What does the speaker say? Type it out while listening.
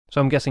So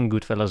I'm guessing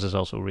Goodfellas is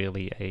also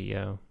really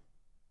a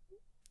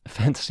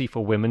fantasy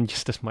for women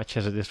just as much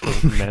as it is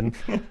for men.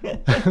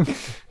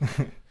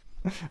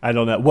 I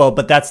don't know. Well,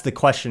 but that's the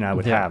question I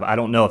would have. I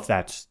don't know if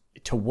that's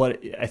to what.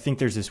 I think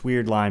there's this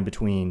weird line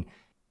between,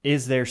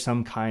 is there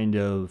some kind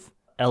of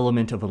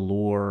element of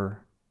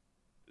allure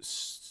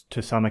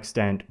to some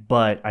extent,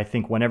 but I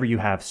think whenever you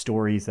have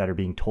stories that are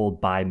being told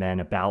by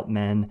men about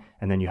men,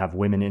 and then you have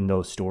women in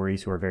those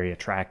stories who are very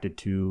attracted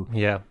to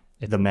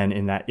the men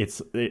in that,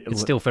 it's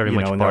still very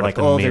much and part they're like,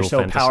 of the oh, male they're so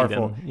fantasy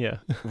powerful. then. Yeah.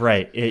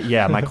 Right.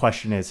 My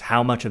question is,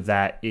 how much of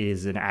that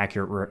is an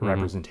accurate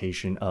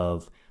representation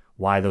of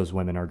why those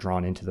women are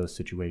drawn into those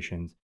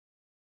situations?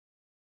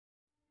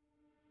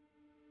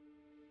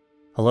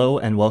 Hello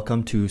and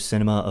welcome to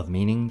Cinema of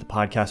Meaning, the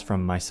podcast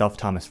from myself,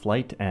 Thomas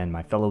Flight, and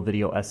my fellow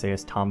video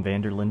essayist Tom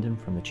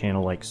Vanderlinden from the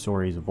channel Like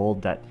Stories of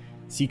Old that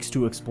seeks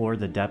to explore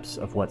the depths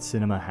of what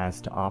cinema has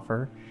to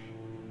offer.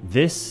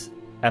 This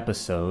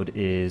episode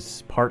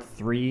is part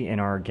 3 in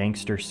our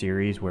Gangster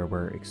series, where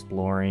we're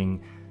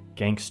exploring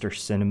gangster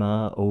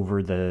cinema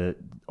over the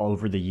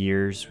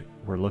years.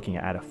 We're looking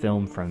at a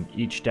film from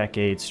each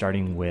decade,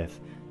 starting with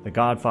The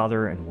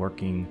Godfather and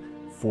working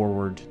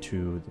forward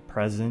to the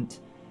present.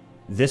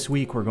 This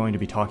week, we're going to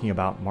be talking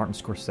about Martin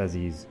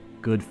Scorsese's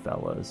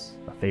Goodfellas,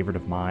 a favorite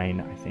of mine.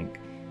 I think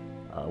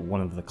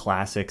one of the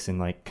classics in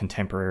like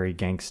contemporary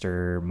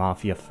gangster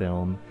mafia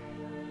film.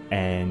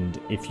 And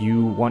if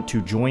you want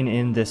to join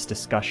in this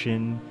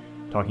discussion,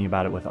 talking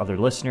about it with other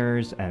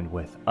listeners and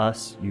with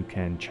us, you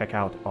can check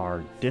out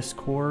our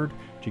Discord,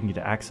 which you can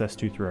get access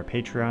to through our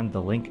Patreon. The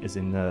link is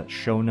in the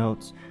show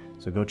notes.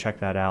 So go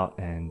check that out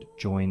and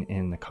join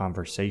in the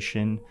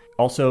conversation.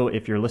 Also,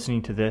 if you're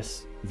listening to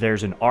this,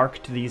 there's an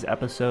arc to these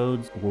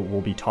episodes.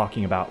 We'll be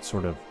talking about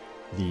sort of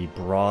the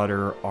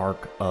broader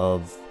arc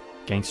of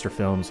gangster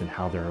films and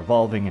how they're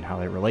evolving and how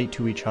they relate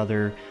to each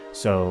other.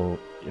 So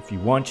if you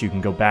want, you can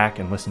go back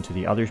and listen to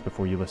the others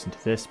before you listen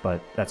to this,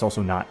 but that's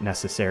also not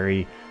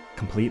necessary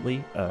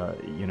completely.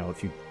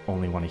 If you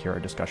only want to hear our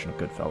discussion of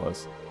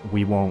Goodfellas,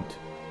 we won't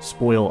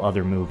spoil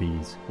other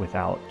movies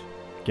without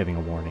giving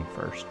a warning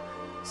first.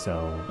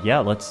 So yeah,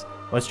 let's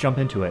jump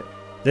into it.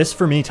 This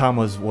for me, Tom,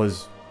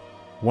 was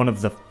one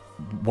of the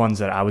ones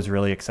that I was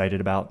really excited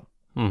about.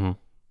 Mm-hmm.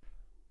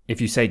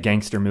 If you say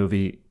gangster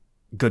movie,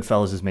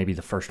 Goodfellas is maybe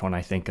the first one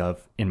I think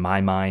of. In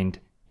my mind,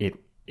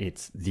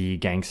 it's the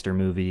gangster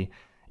movie,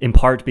 in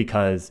part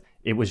because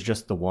it was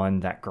just the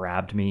one that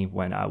grabbed me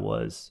when I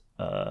was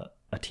a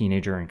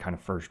teenager and kind of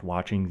first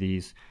watching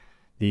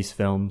these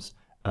films.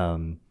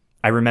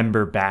 I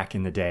remember back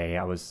in the day,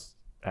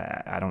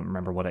 I don't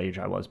remember what age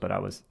I was, but I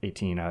was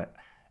 18.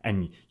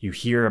 And you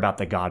hear about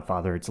The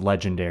Godfather. It's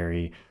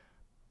legendary.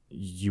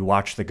 I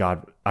watched The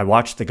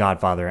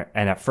Godfather.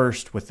 And at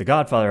first with The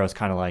Godfather, I was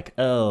kind of like,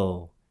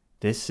 oh,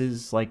 this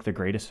is like the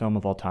greatest film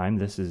of all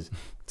time. It's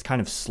kind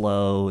of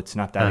slow. It's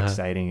not that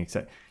exciting.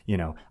 Except,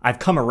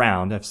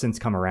 I've since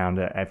come around.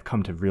 I've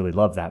come to really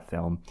love that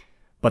film.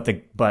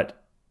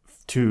 But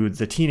to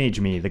the teenage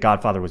me, The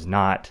Godfather was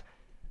not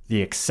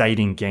the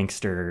exciting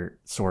gangster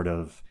sort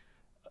of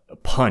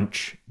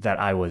punch that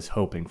I was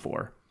hoping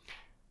for.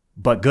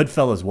 But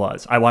Goodfellas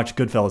was. I watched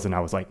Goodfellas and I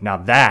was like, now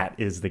that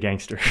is the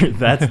gangster.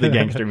 That's the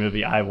gangster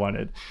movie I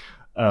wanted.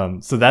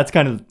 So that's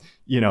kind of,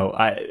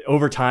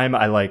 over time,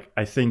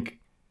 I think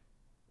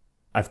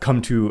I've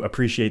come to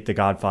appreciate The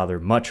Godfather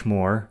much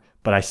more,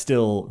 but I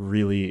still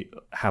really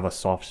have a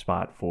soft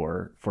spot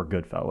for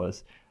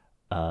Goodfellas.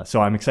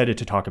 So I'm excited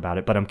to talk about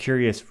it, but I'm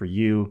curious for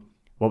you,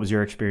 what was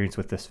your experience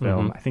with this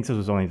film? Mm-hmm. I think this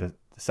was only the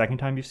second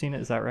time you've seen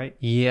it. Is that right?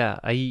 Yeah,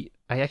 I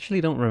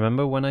actually don't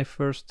remember when I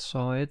first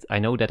saw it. I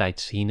know that I'd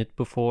seen it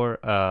before,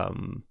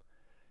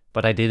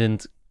 but I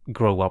didn't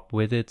grow up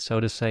with it, so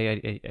to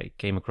say. I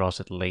came across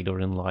it later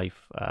in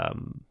life,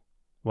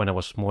 when I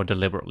was more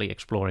deliberately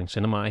exploring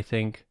cinema, I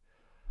think.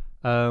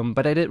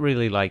 But I did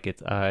really like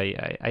it.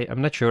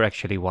 I'm not sure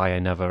actually why I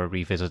never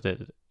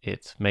revisited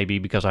it. Maybe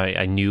because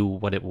I knew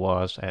what it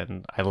was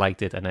and I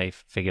liked it, and I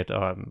figured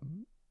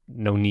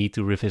no need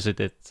to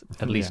revisit it,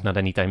 at least not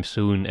anytime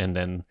soon, and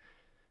then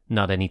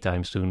not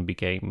anytime soon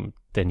became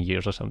 10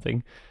 years or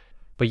something.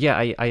 But yeah,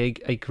 I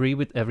agree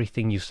with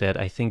everything you said.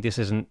 I think this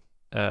isn't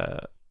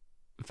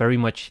very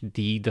much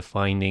the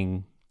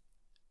defining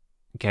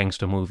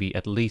gangster movie,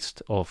 at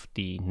least of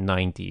the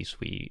 90s.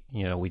 We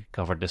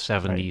covered the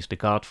 70s, right. The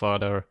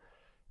Godfather,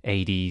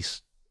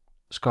 80s,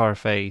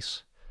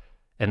 Scarface,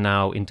 and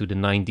now into the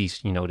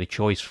 90s, the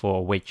choice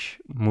for which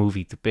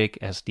movie to pick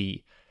as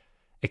the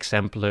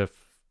exemplary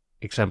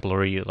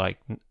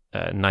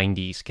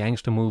 90s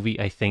gangster movie.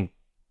 I think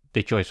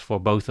the choice for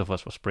both of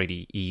us was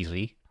pretty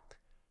easy.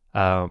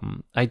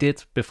 I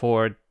did,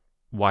 before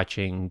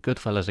watching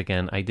Goodfellas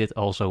again, I did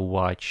also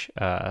watch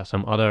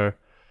some other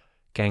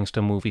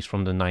gangster movies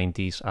from the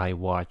 90s. I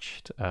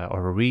watched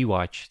or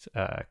rewatched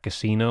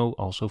Casino,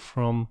 also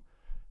from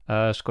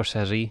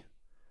Scorsese,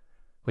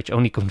 which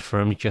only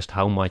confirmed just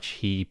how much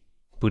he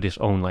put his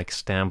own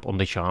stamp on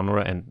the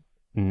genre, and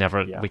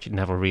which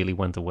never really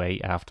went away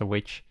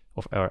afterwards.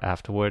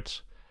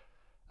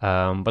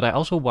 But I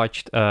also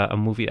watched a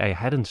movie I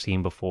hadn't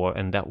seen before,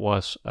 and that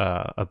was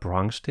A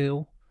Bronx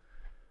Tale,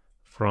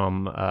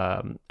 from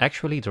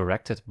actually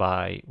directed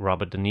by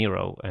Robert De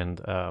Niro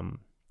and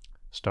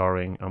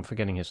starring, I'm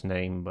forgetting his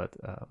name, but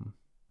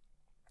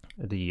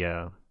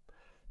the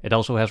it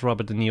also has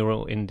Robert De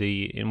Niro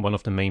in one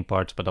of the main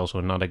parts, but also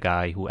another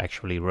guy who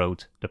actually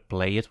wrote the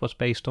play it was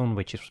based on,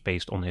 which is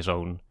based on his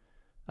own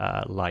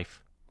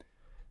life.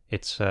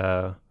 It's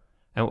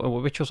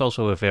which was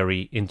also a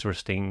very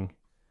interesting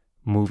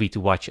movie to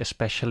watch,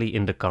 especially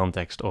in the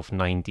context of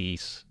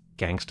 90s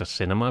gangster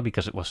cinema,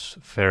 because it was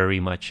very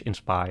much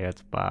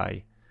inspired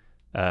by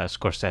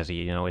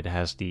Scorsese. You know, it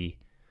has the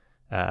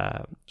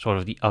sort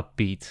of the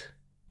upbeat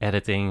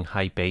editing,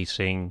 high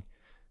pacing,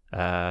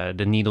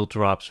 the needle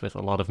drops with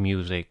a lot of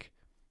music.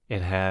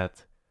 It had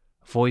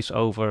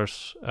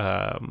voiceovers,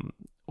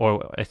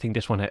 or I think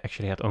this one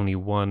actually had only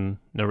one.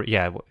 No,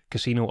 yeah,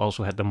 Casino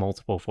also had the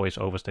multiple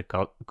voiceovers that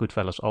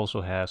Goodfellas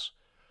also has.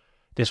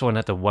 This one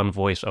had the one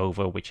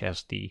voiceover, which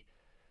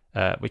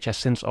has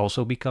since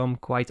also become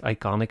quite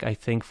iconic, I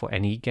think, for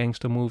any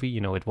gangster movie. You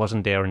know, it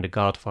wasn't there in The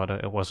Godfather,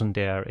 it wasn't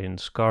there in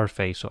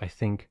Scarface, so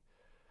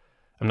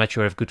I'm not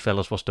sure if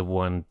Goodfellas was the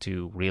one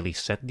to really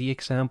set the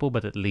example,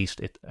 but at least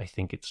I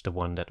think it's the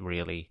one that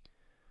really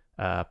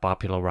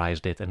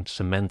popularized it and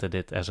cemented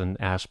it as an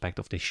aspect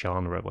of this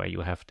genre, where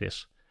you have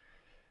this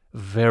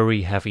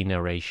very heavy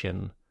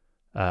narration,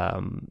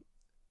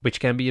 which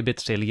can be a bit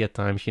silly at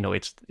times. You know,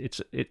 it's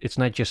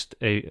not just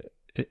a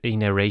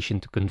narration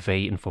to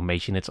convey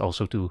information; it's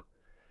also to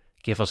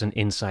give us an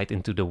insight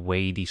into the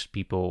way these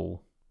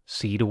people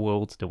see the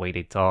world, the way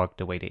they talk,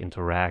 the way they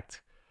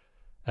interact,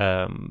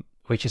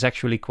 which is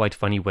actually quite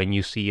funny when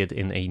you see it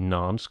in a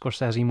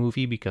non-Scorsese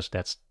movie, because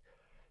that's,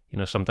 you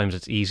know, sometimes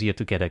it's easier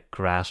to get a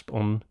grasp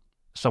on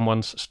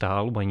someone's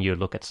style when you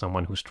look at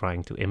someone who's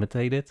trying to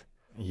imitate it.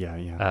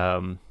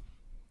 Yeah.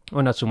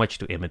 Or not so much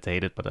to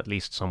imitate it, but at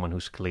least someone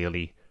who's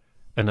clearly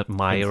an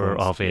admirer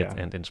of it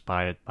and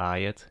inspired by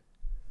it.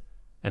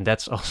 And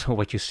that's also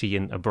what you see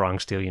in A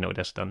Bronx Tale. You know,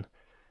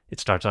 it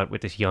starts out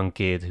with this young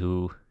kid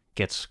who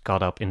gets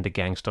caught up in the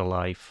gangster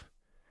life.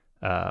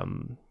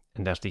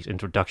 And there's this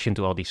introduction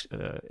to all these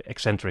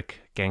eccentric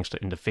gangster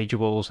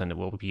individuals, and it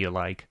will be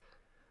like,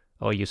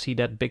 oh, you see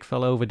that big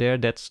fella over there?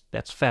 That's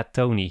Fat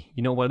Tony.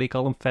 You know why they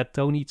call him Fat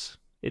Tony?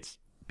 It's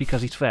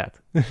because he's fat.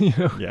 You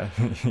know? Yeah,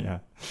 yeah.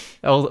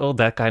 All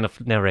that kind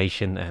of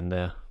narration,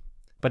 and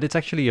but it's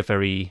actually a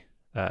very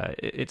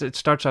it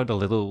starts out a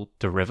little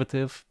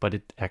derivative, but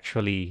it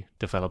actually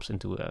develops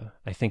into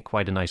I think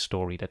quite a nice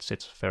story that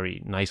sits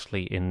very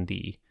nicely in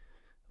the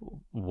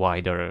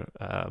wider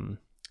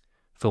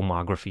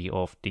filmography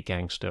of the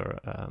gangster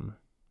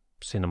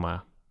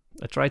cinema.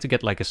 I try to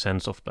get like a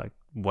sense of like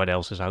what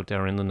else is out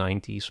there in the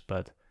 90s,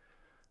 but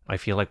I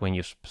feel like when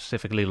you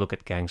specifically look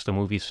at gangster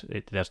movies,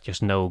 there's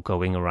just no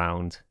going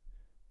around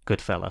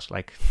Goodfellas.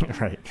 Like,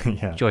 right,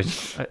 yeah.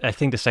 Choice. I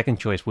think the second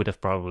choice would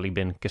have probably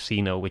been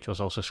Casino, which was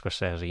also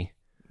Scorsese.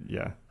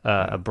 Yeah.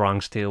 A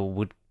Bronx Tale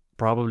would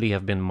probably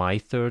have been my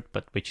third,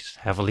 but which is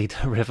heavily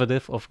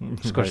derivative of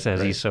Scorsese.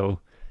 Right. So,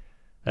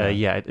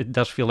 yeah, it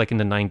does feel like in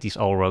the 90s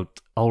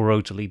all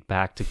roads lead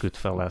back to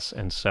Goodfellas,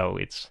 and so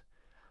it's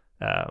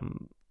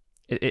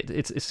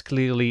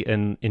clearly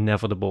an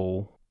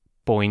inevitable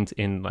point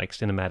in like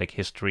cinematic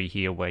history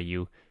here where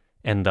you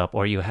end up,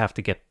 or you have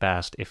to get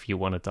past if you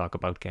want to talk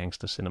about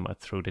gangster cinema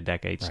through the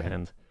decades. Right.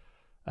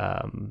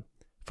 And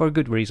for a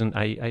good reason.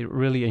 I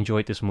really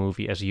enjoyed this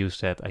movie. As you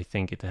said, I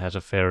think it has a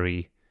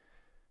very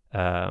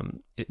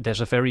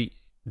there's a very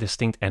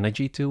distinct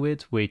energy to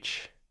it,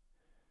 which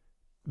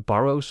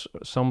borrows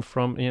some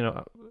from, you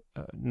know,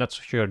 not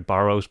so sure it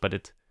borrows, but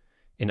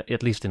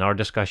at least in our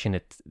discussion,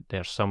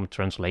 there's some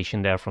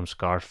translation there from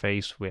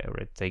Scarface, where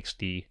it takes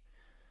the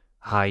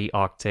high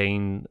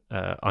octane,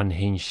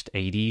 unhinged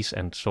 80s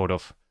and sort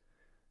of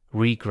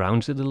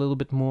regrounds it a little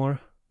bit more.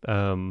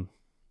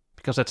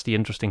 Because that's the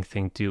interesting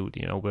thing too.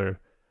 You know, we're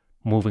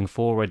moving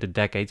forward the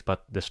decades,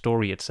 but the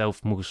story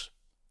itself moves.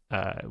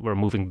 We're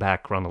moving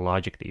back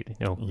chronologically.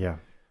 You know, yeah.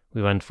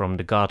 We went from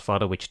The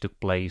Godfather, which took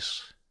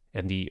place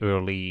in the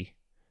early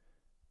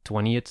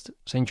 20th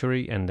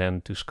century, and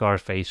then to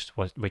Scarface,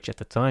 which at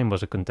the time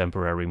was a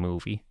contemporary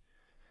movie,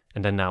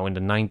 and then now in the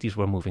 90s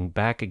we're moving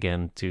back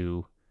again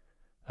to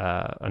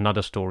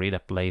another story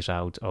that plays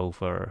out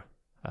over,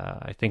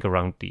 I think,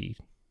 around the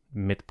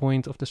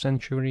midpoint of the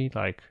century.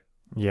 Like,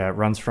 yeah, it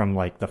runs from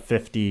like the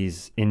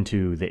 50s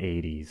into the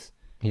 80s.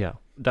 Yeah,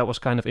 that was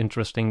kind of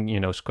interesting. You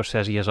know,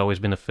 Scorsese has always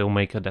been a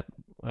filmmaker that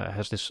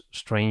has this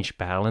strange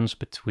balance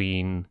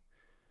between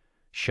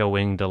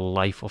showing the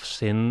life of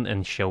sin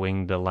and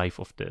showing the life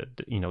of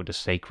the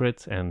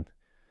sacred, and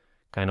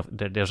kind of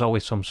there's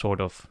always some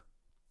sort of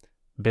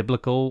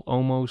biblical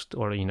almost,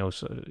 or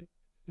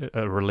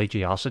a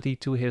religiosity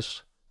to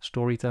his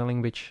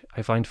storytelling, which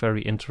I find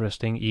very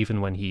interesting,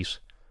 even when he's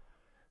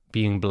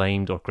being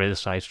blamed or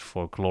criticized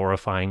for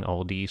glorifying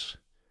all these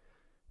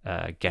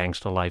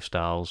gangster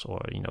lifestyles,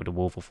 or the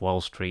Wolf of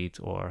Wall Street,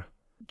 or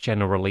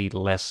generally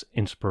less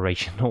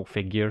inspirational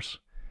figures.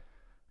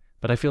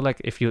 But I feel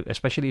like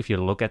especially if you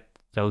look at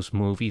those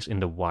movies in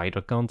the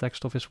wider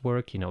context of his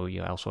work,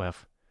 you also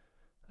have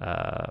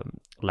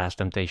Last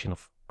Temptation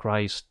of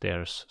Christ,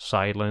 there's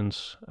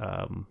Silence,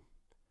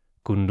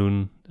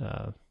 Kundun,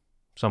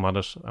 some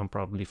others I'm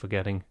probably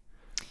forgetting.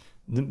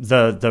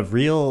 The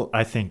real,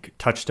 I think,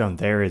 touchstone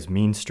there is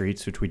Mean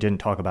Streets, which we didn't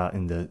talk about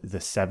in the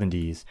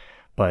 70s,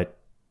 but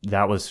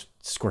that was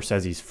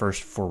Scorsese's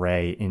first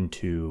foray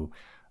into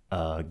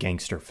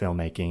gangster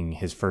filmmaking,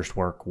 his first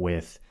work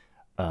with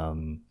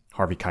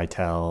Harvey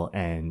Keitel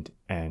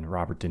and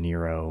Robert De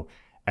Niro.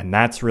 And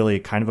that's really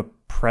kind of a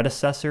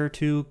predecessor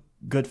to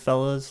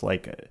Goodfellas,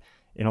 like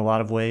in a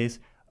lot of ways.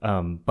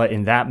 But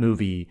in that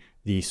movie,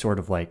 the sort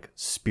of like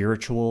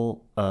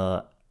spiritual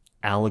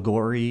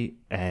allegory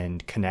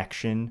and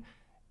connection,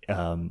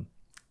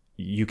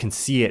 you can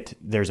see it.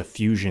 There's a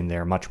fusion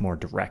there much more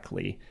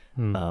directly.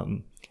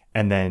 And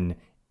then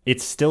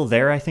it's still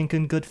there, I think,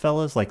 in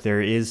Goodfellas. Like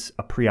there is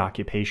a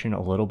preoccupation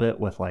a little bit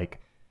with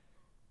like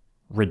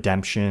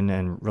redemption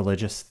and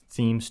religious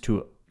themes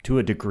to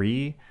a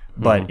degree,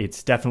 but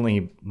it's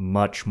definitely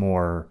much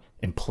more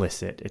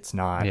implicit. It's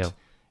not,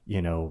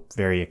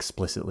 very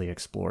explicitly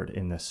explored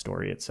in this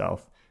story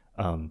itself.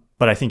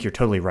 But I think you're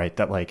totally right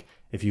that like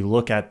if you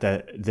look at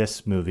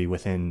this movie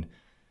within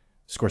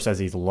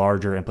Scorsese's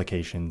larger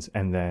implications,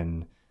 and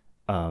then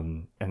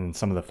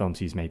some of the films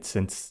he's made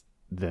since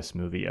this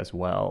movie as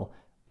well,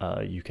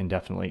 you can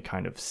definitely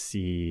kind of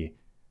see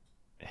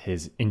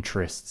his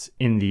interests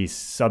in these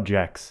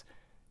subjects,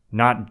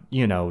 not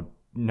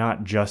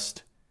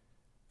just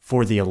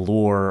for the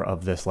allure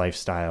of this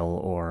lifestyle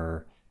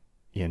or,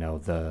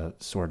 the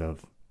sort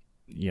of,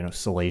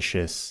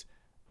 salacious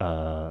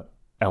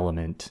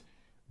element,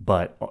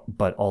 but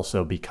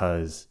also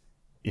because,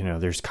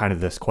 there's kind of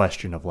this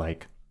question of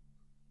like,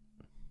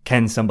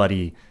 can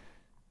somebody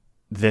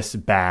this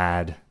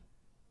bad,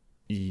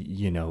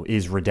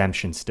 is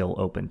redemption still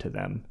open to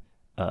them?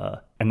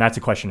 And that's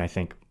a question I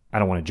think, I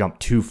don't want to jump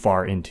too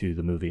far into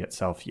the movie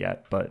itself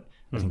yet, but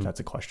I think that's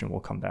a question we'll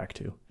come back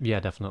to. Yeah,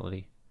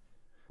 definitely.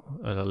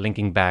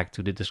 Linking back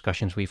to the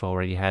discussions we've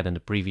already had in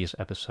the previous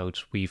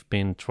episodes, we've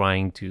been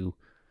trying to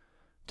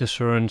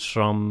discern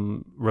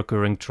some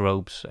recurring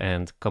tropes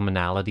and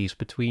commonalities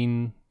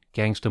between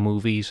gangster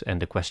movies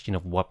and the question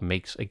of what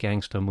makes a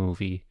gangster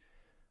movie.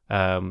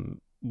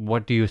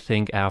 What do you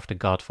think after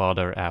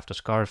Godfather, after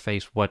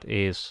Scarface? What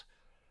are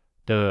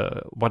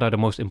the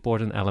most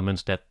important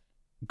elements that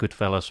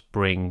Goodfellas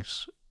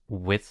brings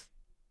with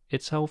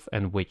itself,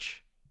 and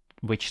which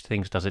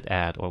things does it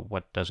add, or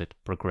what does it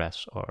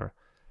progress? Or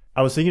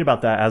I was thinking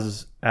about that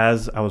as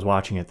I was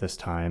watching it this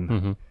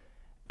time,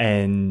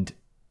 and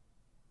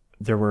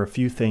there were a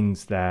few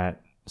things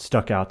that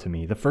stuck out to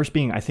me. The first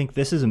being, I think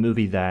this is a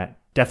movie that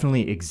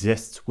definitely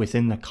exists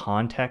within the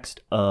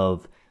context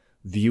of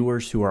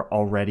viewers who are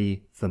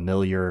already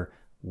familiar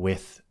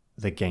with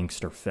the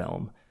gangster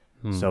film.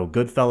 So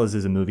Goodfellas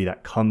is a movie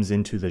that comes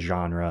into the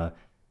genre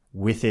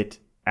with it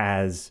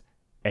as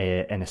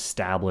an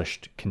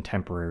established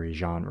contemporary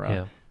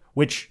genre,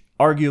 which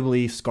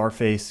arguably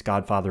Scarface,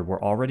 Godfather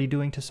were already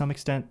doing to some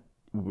extent.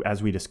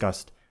 As we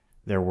discussed,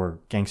 there were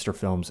gangster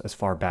films as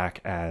far back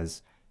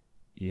as,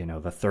 the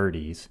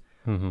 30s,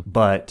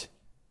 but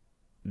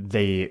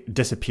they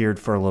disappeared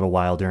for a little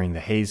while during the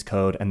Hays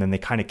Code, and then they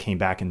kind of came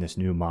back in this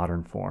new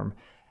modern form.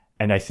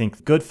 And I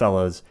think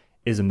Goodfellas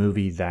is a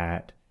movie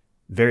that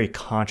very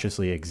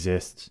consciously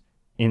exists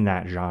in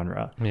that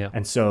genre.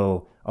 And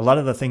so a lot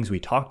of the things we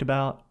talked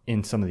about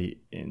in some of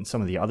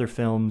the other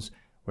films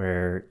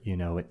where,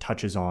 it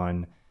touches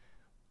on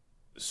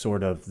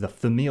sort of the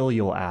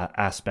familial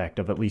aspect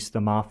of at least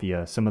the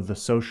mafia, some of the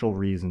social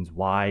reasons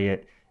why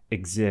it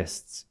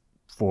exists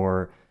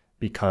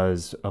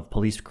because of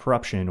police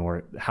corruption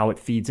or how it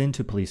feeds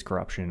into police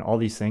corruption, all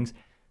these things.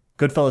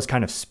 Goodfellas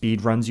kind of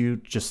speed runs you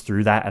just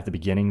through that at the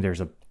beginning.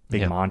 There's a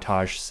big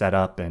montage set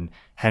up, and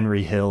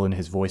Henry Hill in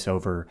his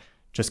voiceover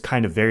just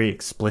kind of very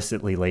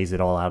explicitly lays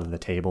it all out of the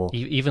table.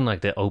 Even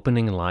like the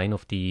opening line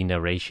of the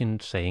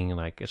narration saying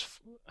like, as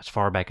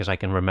far back as I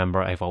can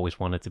remember, I've always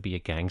wanted to be a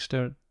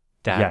gangster.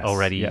 That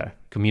already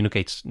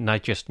communicates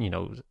not just,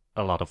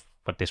 a lot of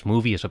what this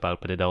movie is about,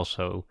 but it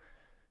also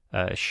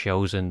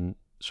shows in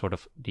sort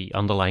of the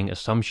underlying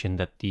assumption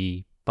that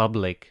the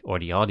public or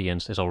the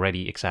audience is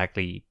already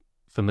exactly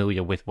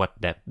familiar with what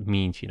that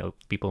means.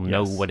 People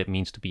know what it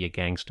means to be a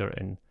gangster,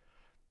 and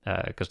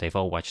because they've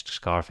all watched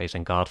Scarface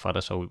and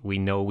Godfather, so we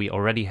know we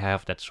already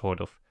have that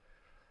sort of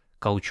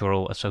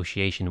cultural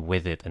association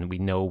with it, and we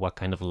know what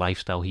kind of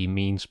lifestyle he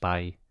means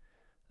by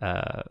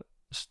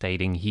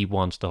stating he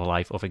wants the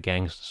life of a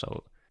gangster.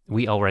 So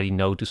we already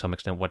know to some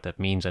extent what that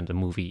means, and the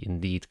movie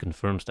indeed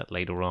confirms that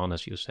later on,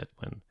 as you said,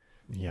 when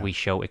we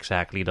show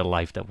exactly the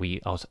life that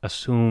we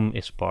assume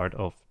is part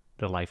of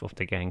the life of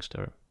the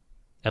gangster,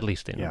 at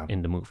least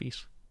in the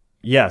movies.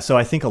 Yeah, so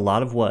I think a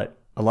lot of what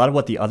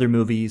the other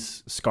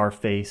movies,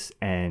 Scarface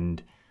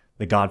and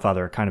The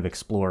Godfather, are kind of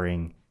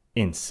exploring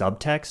in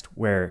subtext,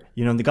 where,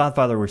 in The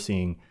Godfather we're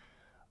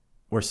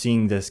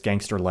seeing this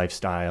gangster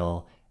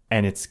lifestyle,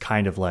 and it's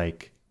kind of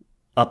like,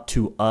 up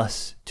to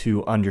us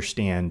to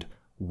understand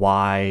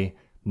why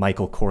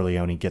Michael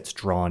Corleone gets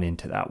drawn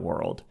into that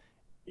world.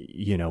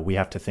 You know, we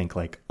have to think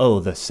like, oh,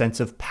 the sense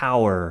of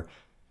power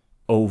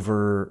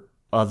over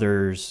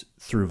others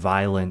through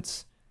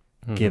violence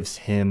gives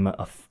him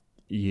a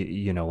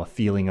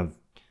feeling of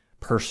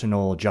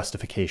personal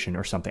justification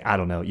or something. I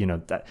don't know,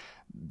 that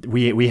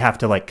we have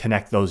to like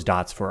connect those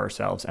dots for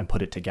ourselves and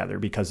put it together,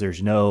 because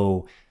there's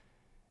no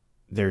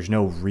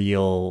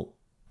real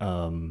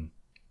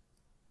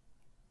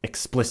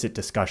explicit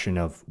discussion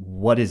of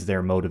what is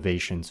their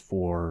motivations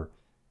for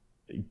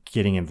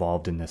getting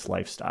involved in this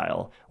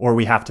lifestyle. Or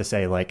we have to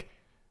say like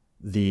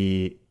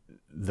the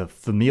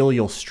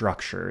familial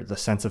structure, the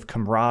sense of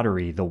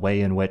camaraderie, the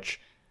way in which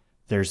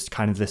there's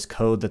kind of this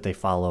code that they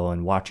follow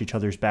and watch each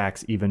other's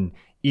backs, even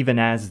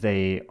as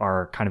they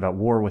are kind of at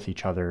war with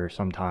each other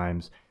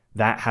sometimes,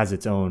 that has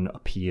its own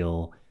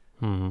appeal.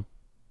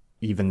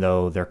 Even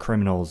though they're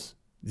criminals,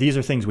 these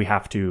are things we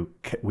have to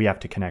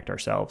connect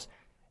ourselves.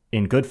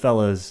 In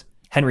Goodfellas,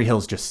 Henry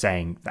Hill's just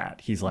saying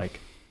that. He's like,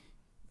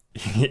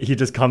 he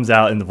just comes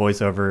out in the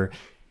voiceover.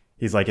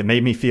 He's like, it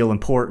made me feel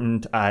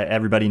important.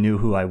 Everybody knew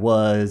who I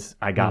was.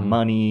 I got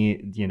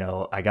money.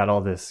 I got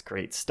all this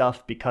great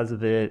stuff because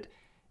of it.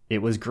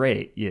 It was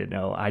great.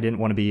 I didn't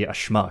want to be a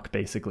schmuck,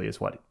 basically,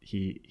 is what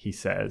he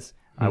says.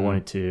 I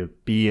wanted to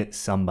be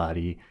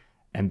somebody,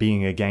 and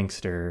being a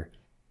gangster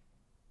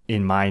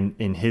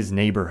in his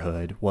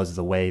neighborhood was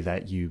the way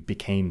that you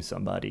became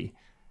somebody.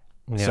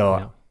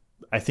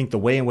 I think the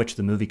way in which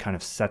the movie kind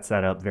of sets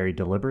that up very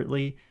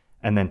deliberately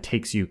and then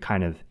takes you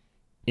kind of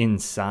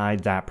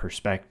inside that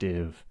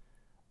perspective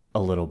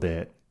a little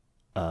bit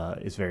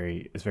is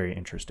very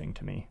interesting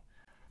to me.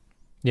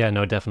 Yeah,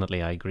 no,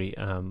 definitely, I agree.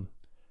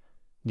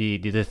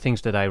 The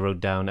things that I wrote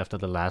down after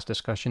the last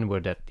discussion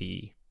were that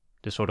the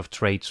sort of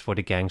traits for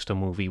the gangster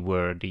movie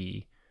were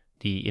the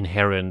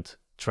inherent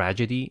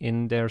tragedy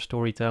in their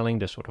storytelling,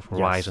 the sort of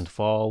rise and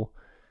fall,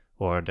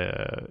 or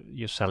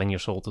you're selling your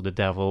soul to the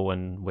devil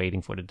and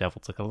waiting for the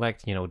devil to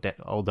collect.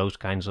 All those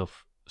kinds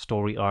of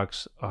story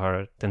arcs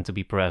tend to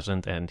be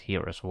present and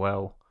here as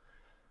well.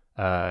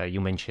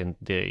 You mentioned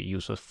the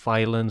use of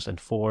violence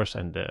and force,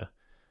 and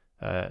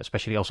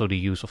especially also the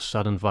use of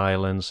sudden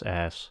violence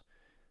as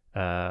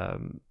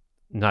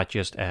not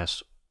just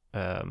as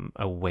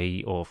a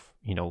way of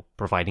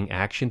providing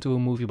action to a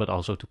movie, but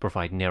also to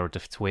provide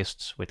narrative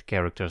twists with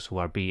characters who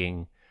are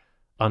being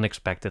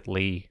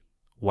unexpectedly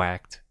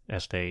whacked,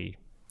 as they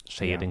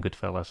say it in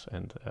Goodfellas,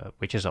 and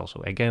which is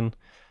also again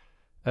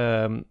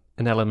an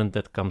element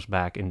that comes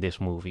back in this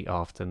movie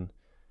often.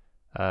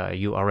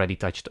 You already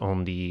touched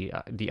on the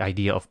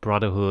idea of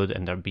brotherhood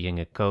and there being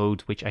a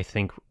code, which I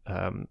think,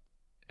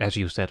 as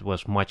you said,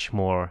 was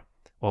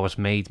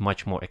made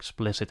much more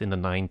explicit in the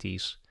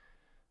 90s.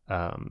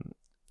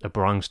 The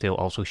Bronx Tale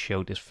also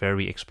showed this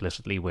very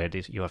explicitly, where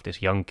you have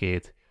this young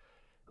kid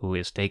who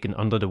is taken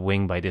under the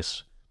wing by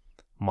this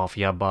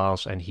mafia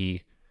boss, and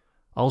he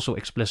also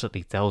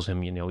explicitly tells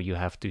him, you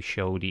have to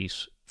show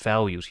these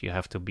values. You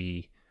have to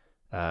be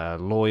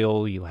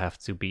loyal, you have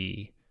to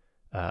be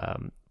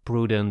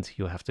prudent,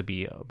 you have to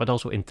be, but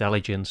also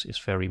intelligence is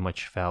very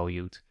much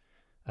valued.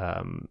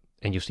 And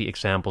you see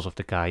examples of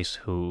the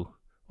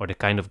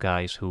kind of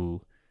guys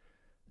who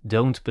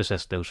don't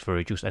possess those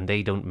virtues, and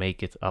they don't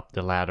make it up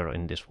the ladder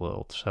in this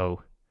world.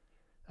 So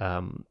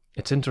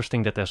it's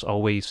interesting that there's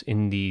always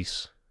in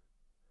these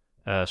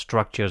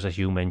structures, as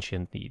you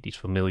mentioned, these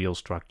familial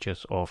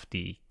structures of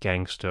the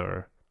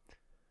gangster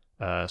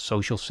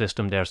social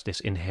system, there's this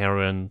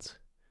inherent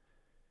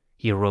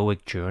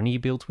heroic journey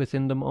built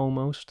within them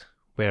almost,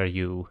 where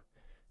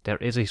there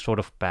is a sort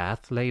of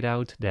path laid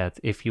out that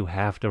if you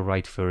have the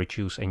right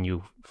virtues and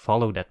you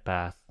follow that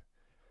path,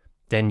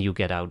 then you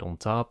get out on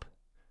top.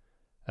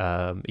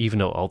 Even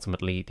though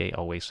ultimately they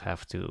always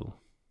have to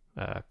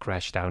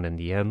crash down in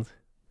the end.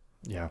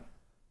 Yeah.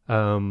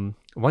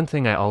 One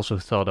thing I also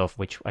thought of,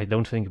 which I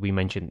don't think we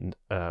mentioned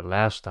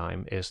last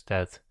time, is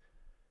that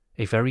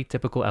a very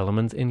typical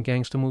element in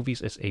gangster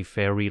movies is a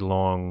very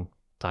long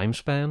time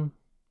span.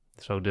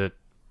 So that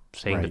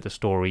the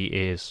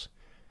story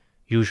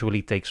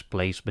usually takes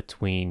place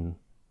between,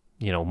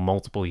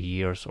 multiple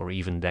years or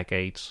even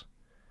decades,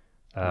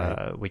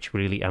 which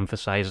really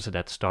emphasizes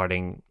that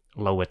starting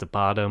low at the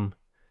bottom,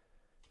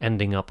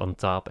 ending up on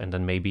top, and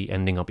then maybe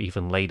ending up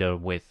even later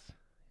with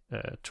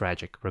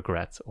tragic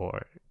regret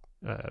or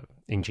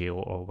in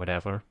jail or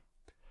whatever.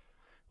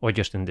 Or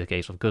just in the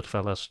case of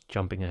Goodfellas,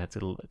 jumping ahead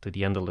to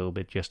the end a little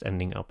bit, just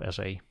ending up as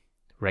a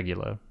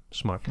regular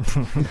smart.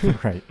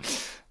 Right.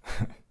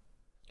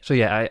 So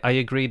yeah, I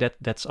agree that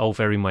that's all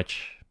very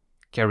much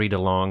carried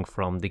along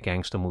from the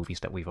gangster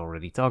movies that we've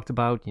already talked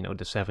about, the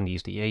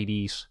 70s, the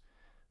 80s.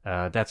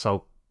 That's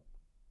all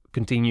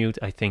continued,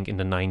 I think, in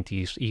the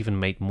 90s, even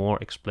made more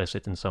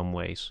explicit in some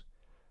ways.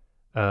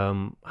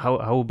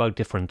 How about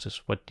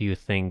differences? What do you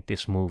think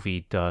this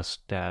movie does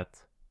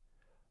that,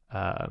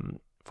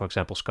 for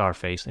example,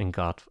 Scarface and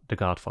The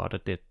Godfather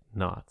did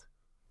not?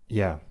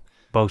 Yeah.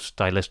 Both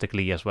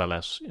stylistically as well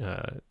as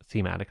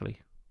thematically.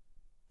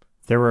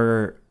 There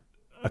were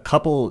a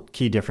couple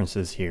key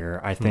differences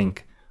here. I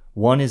think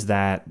one is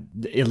that,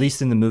 at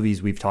least in the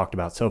movies we've talked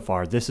about so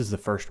far, this is the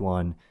first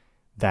one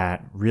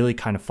that really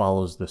kind of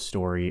follows the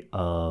story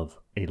of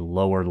a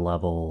lower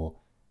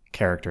level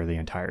character the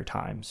entire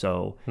time.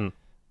 So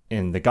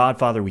in The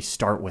Godfather, we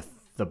start with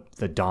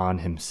the Don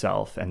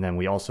himself, and then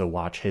we also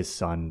watch his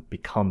son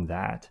become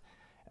that.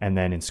 And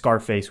then in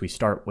Scarface, we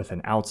start with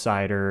an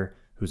outsider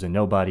who's a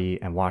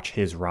nobody and watch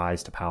his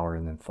rise to power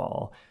and then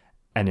fall.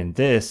 And in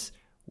this,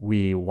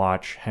 we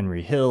watch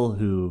Henry Hill,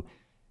 who,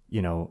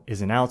 you know,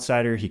 is an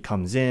outsider. He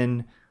comes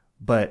in,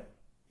 but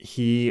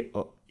he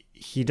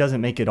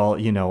doesn't make it all,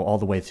 you know, all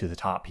the way to the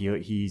top.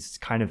 He's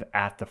kind of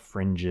at the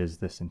fringes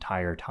this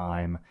entire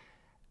time.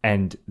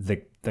 And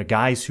the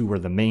guys who were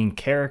the main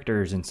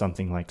characters in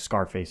something like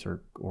Scarface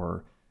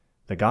or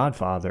The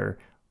Godfather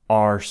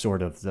are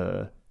sort of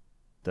the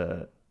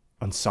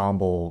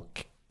ensemble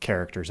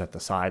characters at the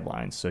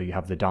sidelines. So you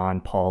have the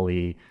Don,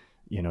 Paulie,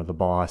 you know, the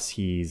boss.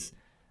 He's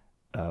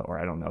or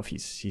I don't know if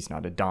he's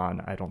not a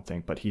Don, I don't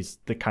think, but he's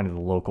the kind of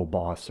the local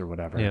boss or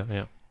whatever.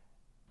 Yeah.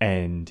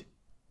 And,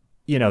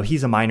 you know,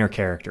 he's a minor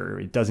character.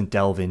 It doesn't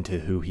delve into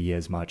who he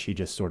is much. He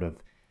just sort of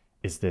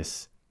is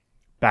this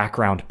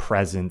background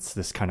presence,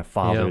 this kind of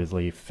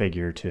fatherly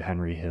figure to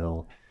Henry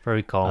Hill.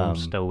 Very calm,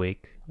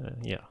 stoic.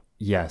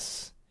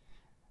 Yes.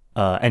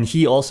 And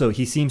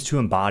he seems to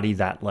embody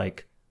that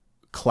like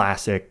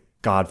classic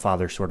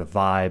Godfather sort of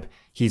vibe.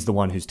 He's the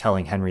one who's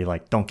telling Henry,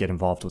 like, don't get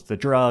involved with the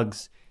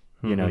drugs.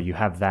 You know, you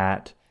have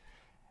that.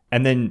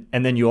 And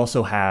then you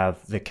also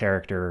have the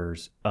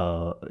characters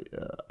De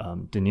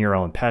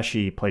Niro and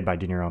Pesci, played by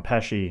De Niro and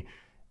Pesci,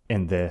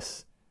 in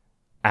this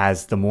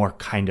as the more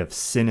kind of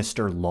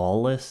sinister,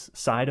 lawless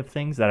side of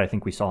things that I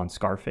think we saw in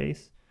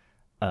Scarface,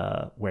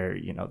 where,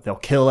 you know, they'll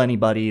kill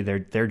anybody.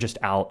 They're just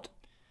out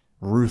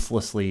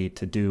ruthlessly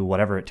to do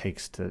whatever it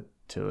takes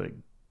to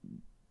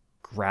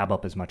grab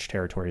up as much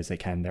territory as they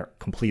can. They're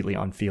completely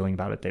unfeeling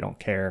about it. They don't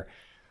care.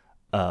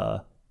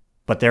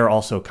 But they're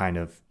also kind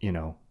of, you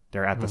know,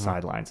 they're at the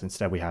sidelines.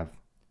 Instead, we have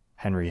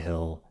Henry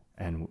Hill,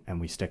 and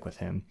we stick with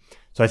him.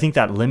 So I think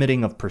that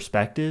limiting of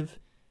perspective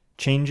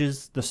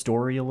changes the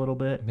story a little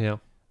bit. Yeah.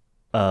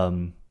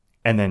 And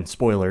then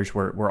spoilers,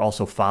 we're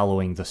also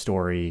following the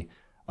story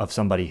of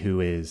somebody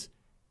who is,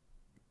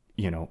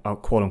 you know, a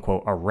quote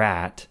unquote a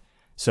rat.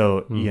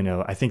 So, you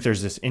know, I think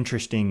there's this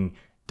interesting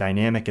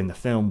dynamic in the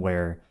film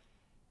where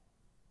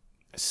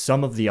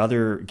some of the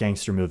other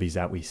gangster movies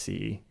that we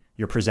see,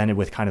 you're presented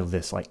with kind of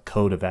this like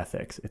code of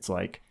ethics. It's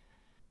like,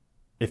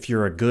 if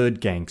you're a good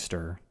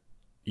gangster,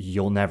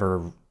 you'll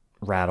never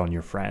rat on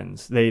your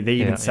friends. They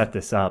even set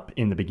this up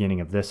in the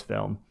beginning of this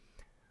film.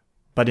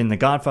 But in The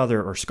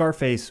Godfather or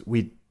Scarface,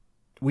 we'd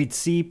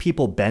see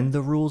people bend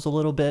the rules a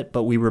little bit,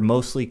 but we were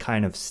mostly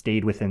kind of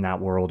stayed within that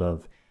world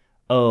of,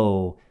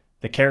 oh,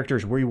 the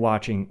characters we're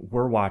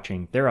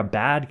watching, they're a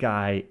bad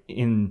guy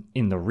in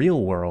the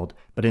real world,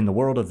 but in the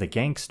world of the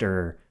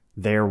gangster,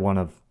 they're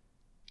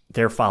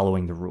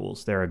following the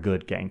rules. They're a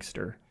good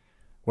gangster.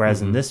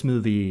 Whereas in this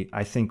movie,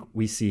 I think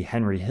we see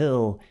Henry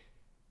Hill,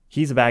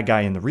 he's a bad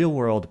guy in the real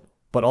world,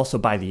 but also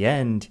by the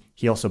end,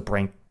 he also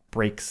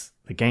breaks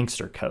the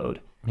gangster code.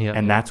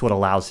 And that's what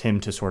allows him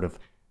to sort of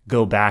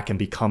go back and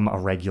become a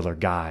regular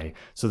guy.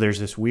 So there's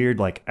this weird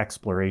like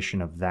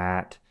exploration of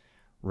that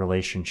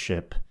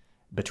relationship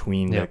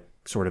between the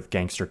sort of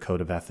gangster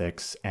code of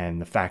ethics and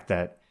the fact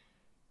that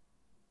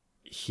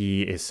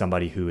he is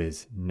somebody who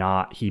is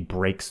not, he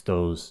breaks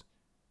those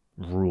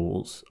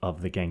rules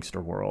of the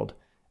gangster world.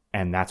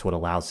 And that's what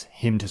allows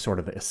him to sort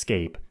of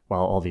escape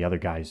while all the other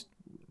guys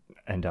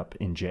end up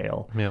in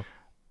jail.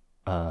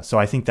 So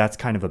I think that's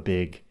kind of a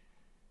big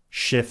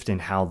shift in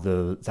how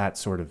that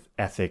sort of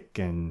ethic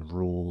and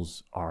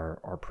rules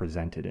are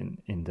presented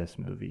in this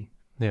movie.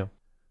 Yeah.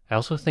 I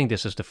also think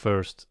this is the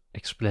first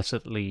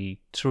explicitly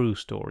true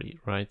story,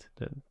 right?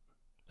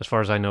 As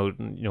far as I know,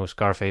 you know,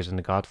 Scarface and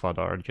The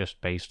Godfather are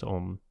just based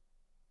on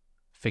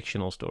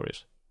fictional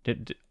stories.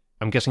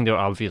 I'm guessing they're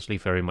obviously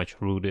very much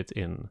rooted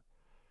in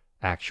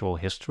actual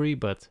history,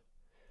 but...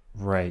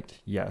 Right,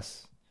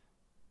 yes.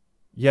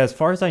 Yeah, as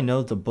far as I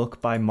know, the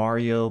book by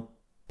Mario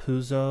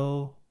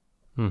Puzo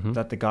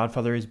that The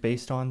Godfather is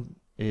based on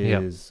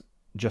is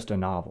just a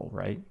novel,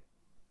 right?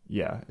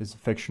 Yeah, it's a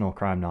fictional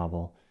crime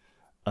novel.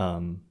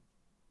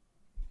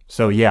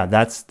 So yeah,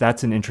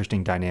 that's an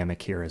interesting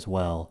dynamic here as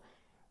well.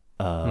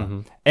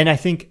 And I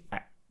think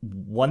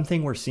one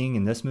thing we're seeing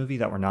in this movie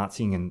that we're not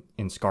seeing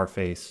in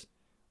Scarface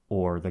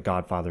or The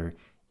Godfather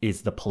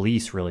is the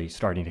police really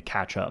starting to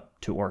catch up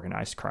to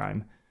organized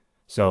crime.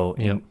 So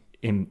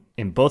in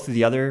both of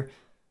the other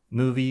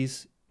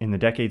movies, in the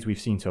decades we've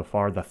seen so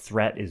far, the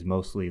threat is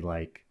mostly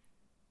like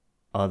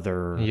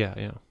other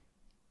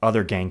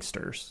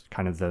gangsters,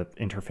 kind of the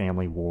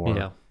interfamily war.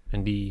 Yeah,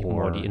 and the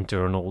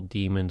internal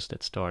demons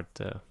that start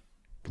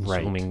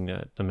consuming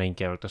the main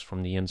characters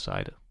from the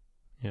inside.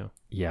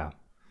 Yeah.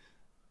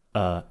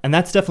 And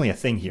that's definitely a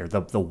thing here.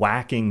 The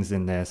whackings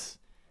in this,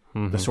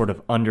 the sort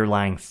of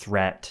underlying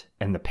threat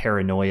and the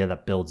paranoia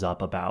that builds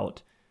up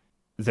about.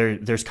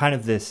 There's kind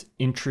of this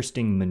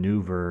interesting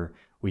maneuver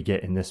we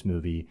get in this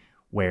movie,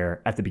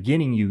 where at the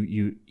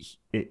beginning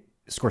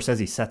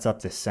Scorsese sets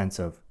up this sense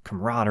of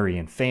camaraderie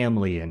and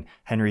family, and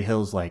Henry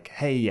Hill's like,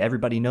 hey,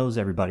 everybody knows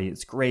everybody,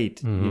 it's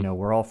great,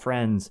 we're all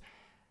friends.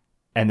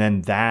 And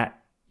then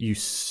that you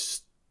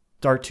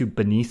start to,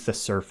 beneath the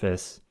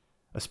surface,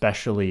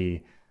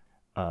 especially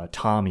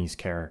Tommy's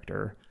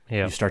character,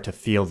 you start to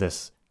feel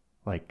this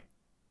like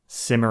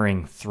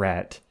simmering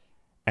threat.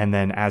 And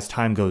then as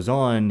time goes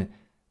on,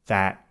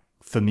 that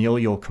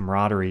familial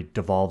camaraderie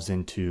devolves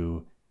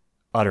into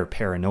utter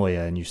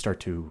paranoia, and you start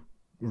to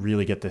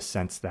really get this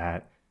sense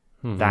that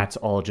that's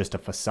all just a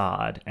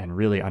facade, and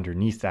really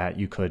underneath that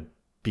you could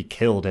be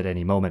killed at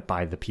any moment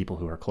by the people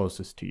who are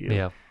closest to you.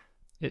 Yeah,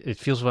 it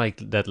feels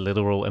like that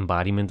literal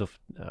embodiment of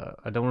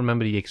I don't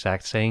remember the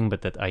exact saying,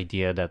 but that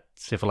idea that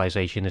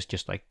civilization is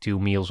just like 2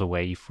 meals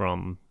away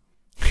from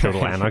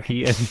total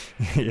anarchy. And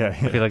I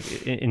feel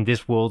like in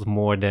this world,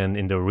 more than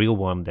in the real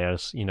one,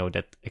 there's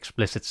that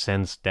explicit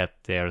sense that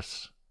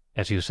there's,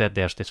 as you said,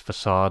 there's this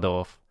facade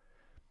of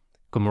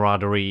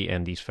camaraderie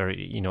and these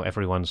very,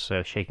 everyone's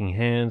shaking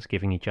hands,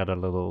 giving each other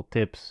little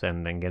tips,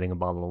 and then getting a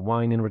bottle of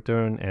wine in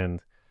return. And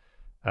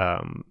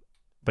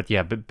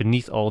but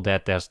beneath all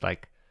that, there's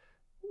like,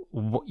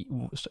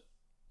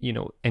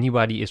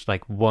 anybody is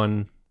like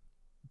one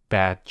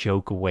bad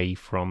joke away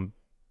from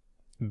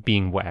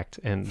being whacked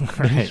and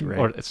right.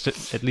 or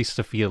at least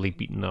severely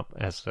beaten up,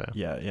 as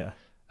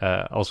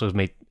also is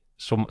made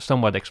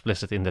somewhat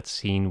explicit in that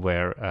scene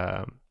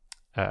where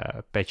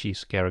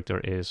Pesci's character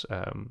is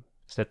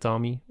that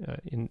Tommy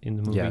in the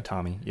movie? Yeah,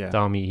 Tommy. Yeah,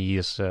 Tommy. He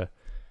is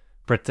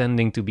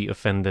pretending to be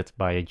offended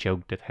by a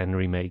joke that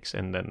Henry makes,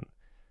 and then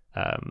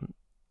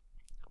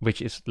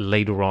which is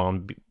later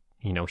on,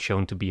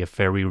 shown to be a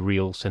very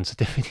real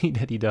sensitivity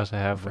that he does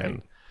have,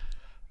 right.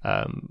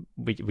 And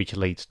which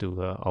leads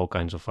to all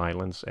kinds of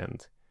violence,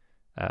 and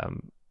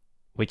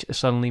which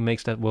suddenly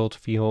makes that world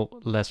feel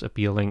less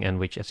appealing, and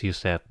which, as you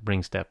said,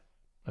 brings that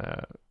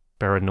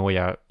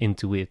paranoia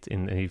into it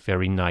in a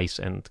very nice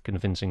and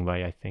convincing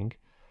way, I think.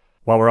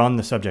 While we're on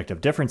the subject of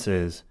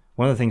differences,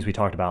 one of the things we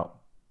talked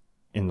about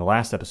in the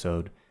last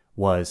episode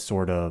was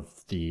sort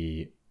of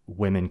the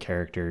women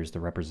characters, the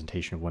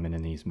representation of women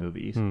in these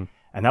movies.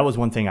 And that was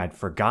one thing I'd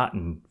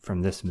forgotten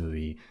from this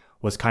movie,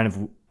 was kind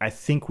of, I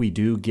think we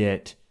do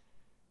get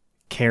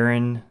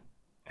Karen,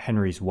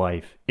 Henry's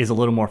wife, is a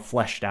little more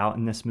fleshed out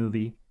in this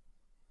movie.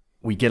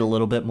 We get a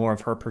little bit more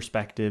of her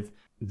perspective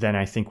than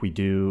I think we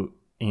do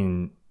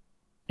in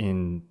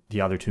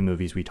the other 2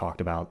 movies we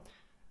talked about,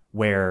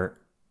 where,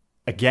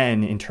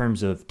 again, in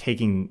terms of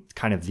taking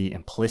kind of the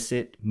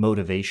implicit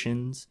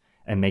motivations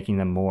and making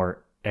them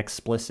more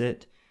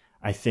explicit,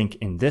 I think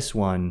in this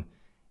one,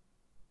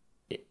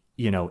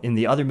 in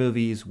the other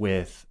movies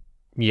with...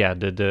 Yeah,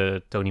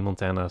 the Tony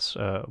Montana's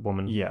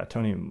woman. Yeah,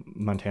 Tony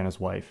Montana's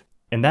wife.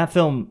 In that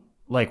film,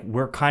 like,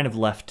 we're kind of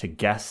left to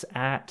guess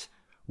at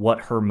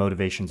what her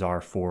motivations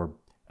are for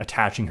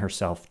attaching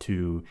herself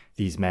to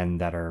these men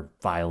that are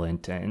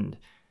violent, and,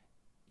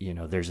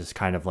 there's this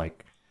kind of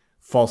like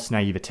false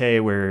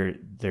naivete where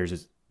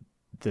there's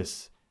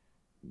this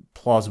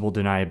plausible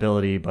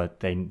deniability, but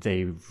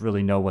they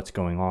really know what's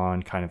going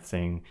on, kind of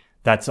thing.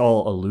 That's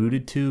all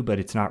alluded to, but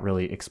it's not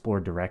really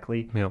explored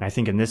directly. Yeah. And I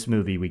think in this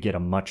movie, we get a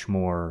much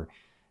more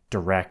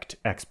direct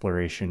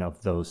exploration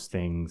of those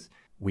things.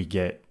 We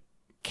get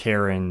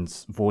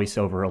Karen's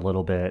voiceover a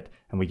little bit,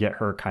 and we get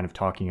her kind of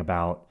talking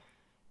about,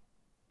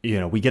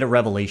 we get a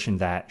revelation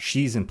that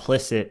she's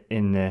implicit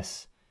in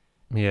this.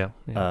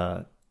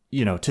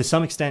 To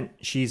some extent,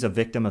 she's a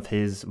victim of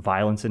his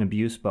violence and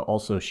abuse, but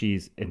also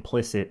she's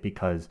implicit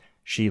because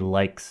she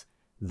likes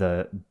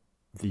the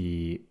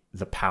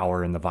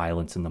power and the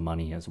violence and the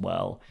money as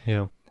well.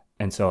 Yeah.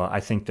 And so I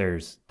think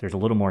there's a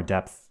little more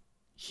depth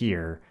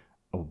here,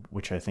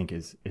 which I think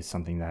is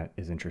something that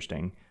is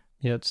interesting.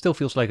 Yeah, it still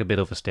feels like a bit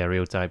of a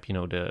stereotype,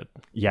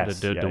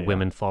 the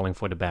women falling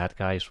for the bad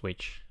guys,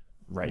 which,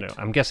 right.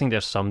 I'm guessing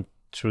there's some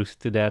truth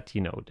to that.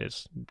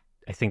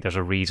 I think there's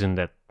a reason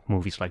that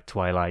movies like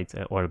Twilight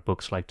or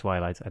books like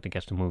Twilight, I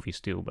guess the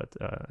movies too, but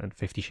and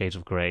 50 Shades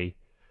of Grey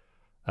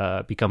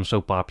become so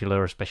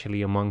popular,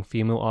 especially among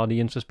female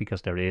audiences,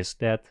 because there is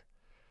that,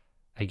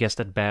 I guess,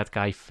 that bad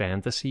guy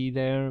fantasy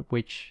there,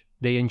 which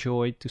they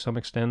enjoy to some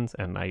extent.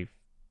 And I've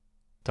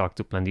talked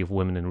to plenty of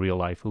women in real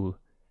life who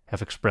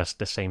have expressed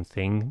the same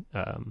thing.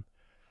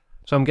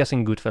 So I'm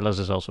guessing Goodfellas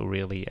is also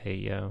really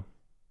a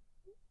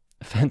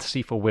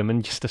fantasy for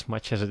women just as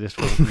much as it is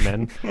for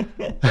men.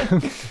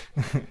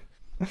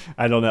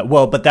 I don't know.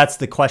 Well, but that's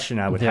the question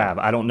I would have.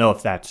 I don't know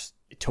if that's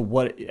to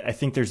what... I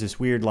think there's this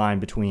weird line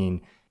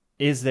between,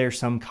 is there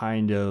some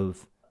kind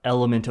of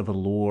element of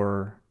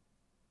allure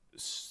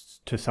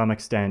to some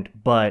extent,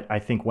 but I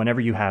think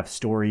whenever you have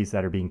stories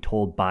that are being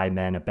told by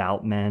men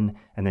about men,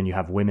 and then you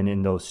have women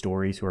in those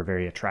stories who are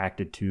very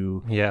attracted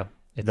to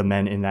the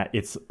men in that,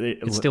 it's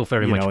still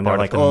very much and part they're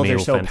like, of the oh, male they're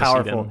so fantasy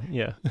powerful. then.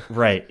 Yeah.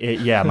 Right.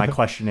 My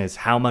question is,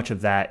 how much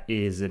of that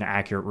is an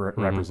accurate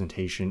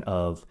representation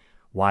of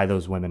why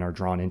those women are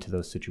drawn into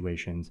those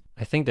situations?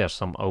 I think there's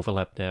some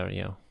overlap there,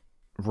 yeah.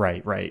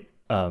 Right.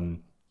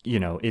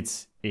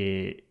 it's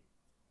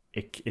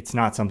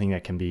not something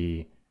that can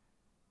be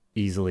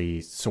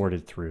easily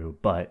sorted through,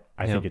 but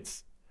I think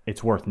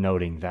it's worth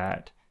noting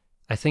that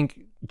I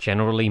think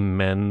generally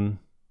men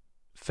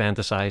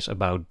fantasize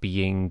about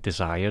being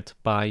desired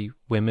by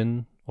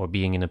women or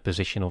being in a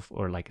position of,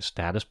 or like a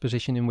status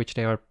position in which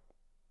they are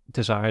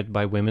desired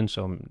by women.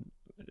 So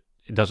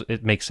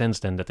it makes sense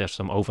then that there's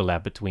some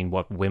overlap between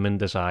what women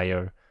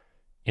desire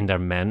in their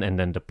men and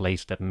then the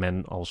place that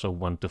men also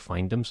want to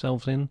find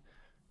themselves in.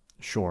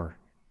 Sure.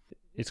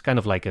 It's kind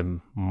of like a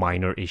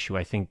minor issue,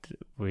 I think,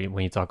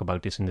 when you talk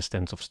about this in the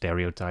sense of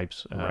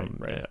stereotypes.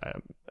 Right.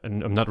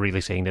 And I'm not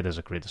really saying that as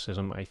a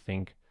criticism, I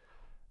think,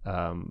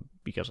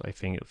 because I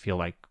feel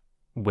like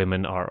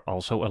women are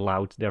also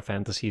allowed their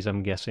fantasies,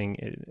 I'm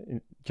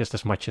guessing, just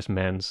as much as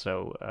men.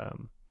 So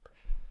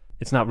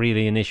it's not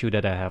really an issue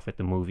that I have with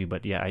the movie.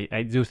 But yeah,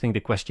 I do think the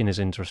question is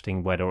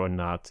interesting, whether or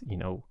not,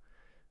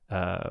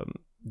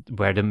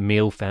 where the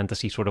male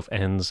fantasy sort of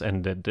ends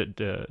and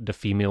the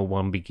female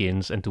one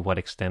begins, and to what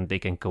extent they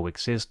can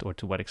coexist, or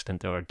to what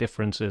extent there are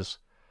differences.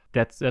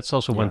 That's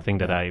also one thing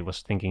that I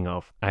was thinking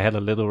of. I had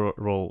a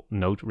literal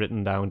note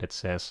written down that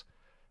says,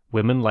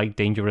 "Women like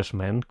dangerous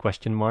men?" ?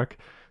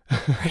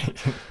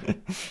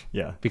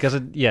 Yeah. Because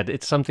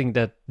it's something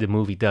that the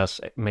movie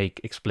does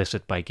make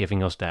explicit by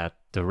giving us that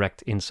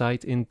direct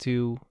insight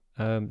into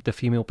the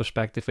female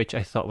perspective, which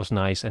I thought was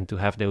nice, and to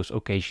have those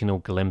occasional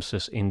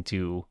glimpses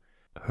into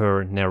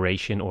her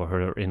narration or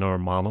her inner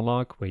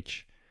monologue,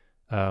 which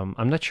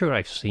I'm not sure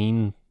I've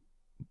seen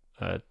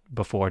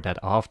before that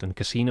often.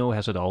 Casino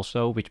has it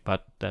also,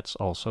 but that's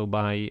also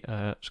by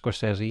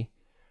Scorsese.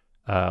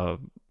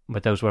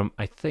 But those were,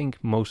 I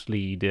think,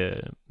 mostly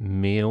the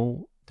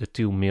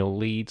two male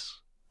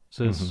leads'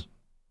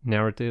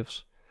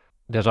 narratives.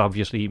 There's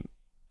obviously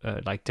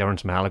like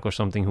Terrence Malick or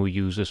something who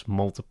uses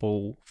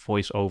multiple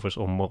voiceovers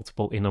or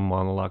multiple inner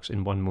monologues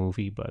in one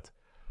movie, but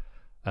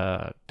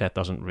that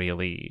doesn't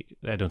really,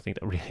 I don't think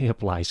that really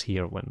applies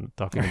here when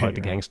talking about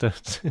the gangster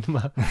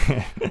cinema.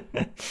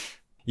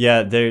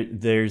 Yeah,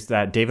 there's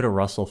that David O.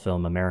 Russell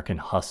film, American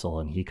Hustle,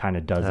 and he kind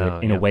of does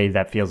it in a way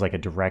that feels like a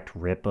direct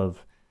rip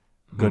of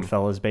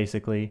Goodfellas,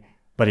 basically,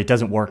 but it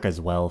doesn't work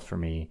as well for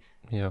me.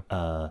 Yeah.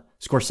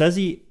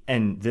 Scorsese,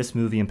 and this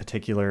movie in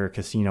particular,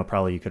 Casino,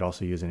 probably you could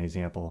also use an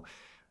example,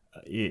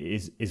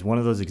 is one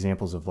of those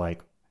examples of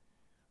like,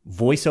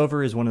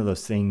 voiceover is one of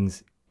those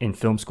things in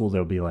film school.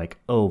 They'll be like,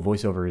 oh,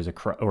 voiceover is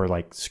or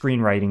like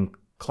screenwriting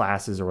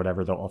classes or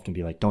whatever, they'll often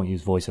be like, don't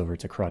use voiceover,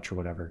 it's a crutch or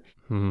whatever.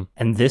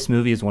 And this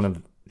movie is one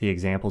of the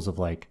examples of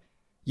like,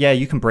 yeah,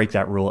 you can break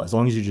that rule as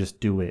long as you just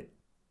do it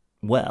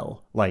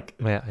well. Like,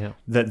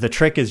 the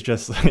trick is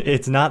just,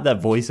 it's not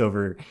that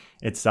voiceover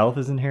itself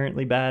is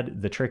inherently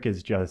bad. The trick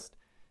is just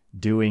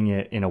doing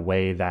it in a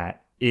way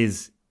that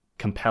is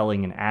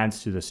compelling and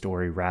adds to the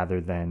story,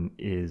 rather than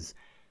is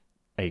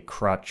a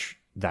crutch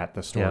that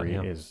the story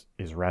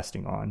is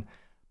resting on.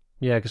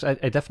 Yeah, because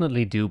I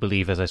definitely do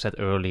believe, as I said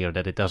earlier,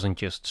 that it doesn't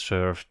just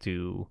serve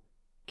to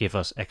give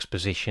us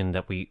exposition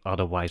that we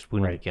otherwise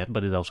wouldn't get,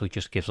 but it also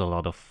just gives a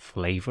lot of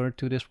flavor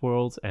to this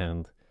world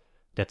and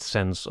that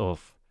sense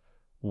of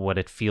what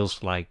it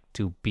feels like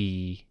to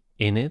be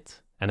in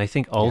it. And I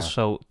think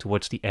also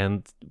towards the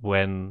end,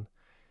 when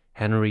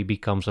Henry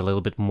becomes a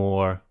little bit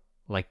more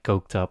like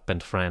coked up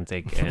and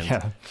frantic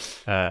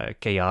and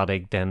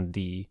chaotic, then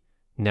the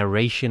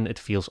narration, it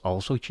feels,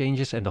 also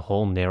changes, and the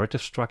whole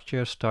narrative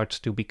structure starts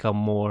to become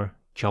more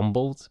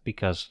jumbled,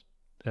 because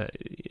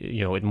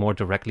it more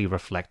directly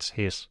reflects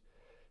his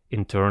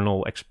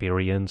internal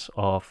experience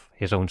of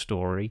his own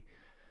story.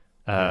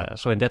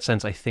 So in that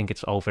sense, I think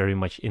it's all very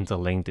much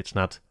interlinked. It's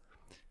not,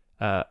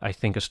 I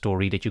think, a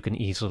story that you can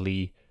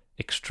easily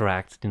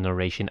extract the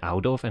narration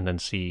out of and then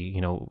see,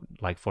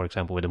 like, for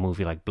example, with a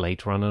movie like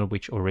Blade Runner,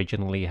 which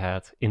originally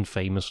had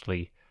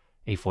infamously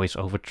a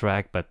voiceover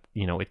track, but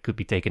it could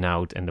be taken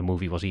out and the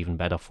movie was even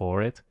better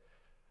for it.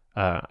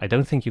 I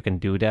don't think you can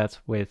do that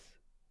with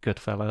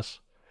Goodfellas,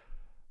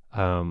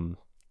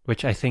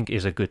 which I think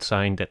is a good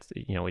sign that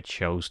it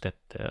shows that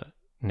the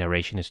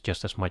narration is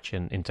just as much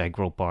an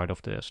integral part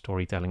of the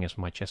storytelling as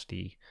much as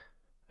the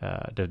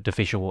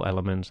visual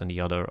elements and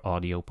the other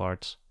audio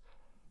parts.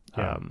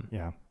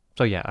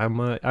 So yeah,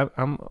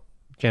 I'm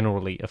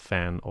generally a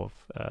fan of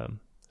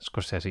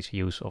Scorsese's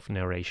use of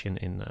narration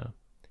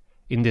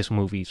in this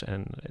movies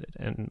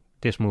and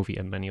this movie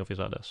and many of his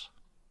others.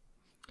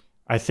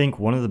 I think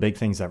one of the big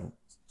things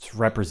that's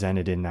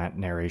represented in that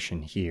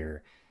narration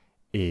here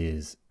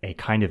is a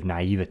kind of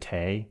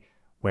naivete,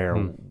 where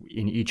in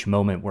each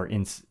moment we're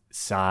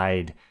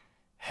inside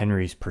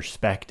Henry's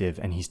perspective,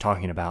 and he's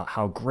talking about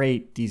how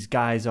great these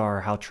guys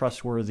are, how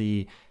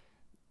trustworthy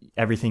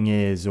everything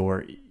is,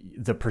 or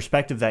the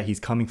perspective that he's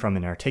coming from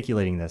in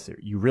articulating this.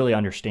 You really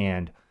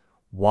understand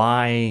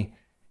why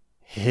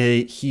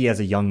he as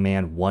a young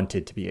man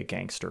wanted to be a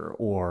gangster,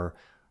 or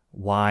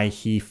why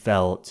he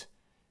felt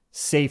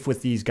safe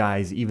with these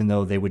guys, even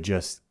though they would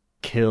just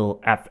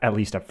kill, at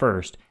least at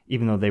first,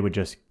 even though they would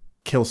just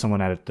kill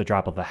someone at the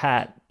drop of a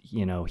hat.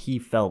 He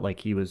felt like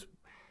he was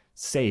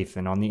safe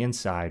and on the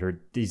inside, or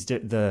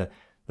the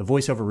the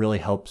voiceover really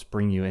helps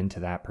bring you into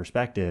that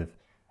perspective.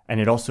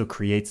 And it also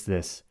creates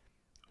this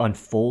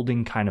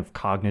unfolding kind of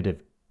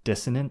cognitive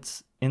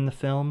dissonance in the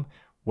film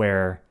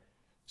where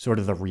sort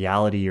of the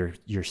reality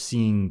you're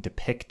seeing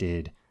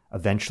depicted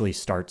eventually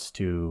starts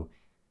to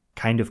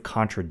kind of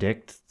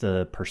contradict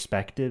the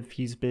perspective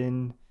he's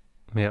been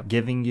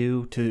giving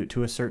you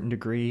to a certain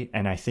degree.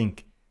 And I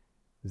think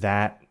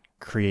that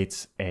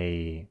creates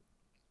a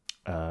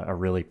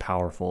really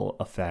powerful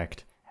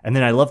effect. And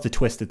then I love the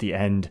twist at the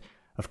end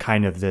of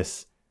kind of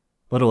this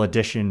little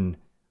addition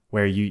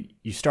where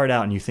you start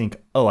out and you think,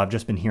 oh, I've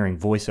just been hearing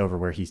voiceover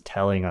where he's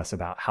telling us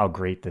about how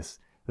great this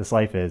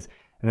life is.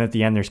 And then at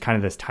the end, there's kind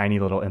of this tiny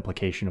little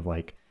implication of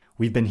like,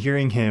 we've been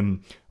hearing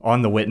him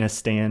on the witness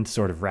stand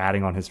sort of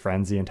ratting on his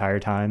friends the entire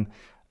time.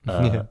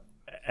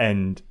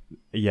 And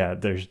yeah,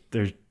 there's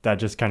that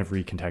just kind of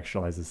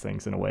recontextualizes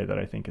things in a way that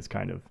I think is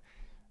kind of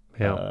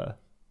a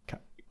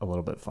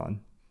little bit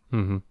fun.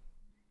 Mm-hmm.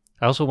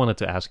 I also wanted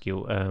to ask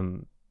you,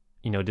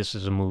 this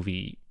is a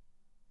movie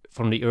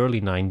from the early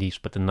 90s,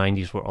 but the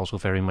 90s were also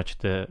very much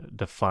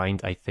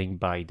defined, I think,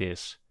 by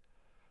this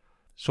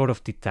sort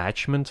of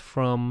detachment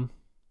from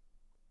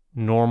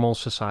normal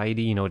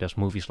society. There's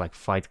movies like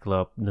Fight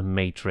Club, The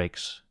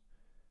Matrix,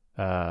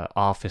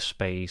 Office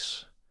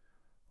Space,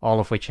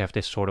 all of which have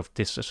this sort of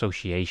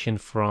disassociation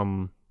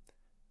from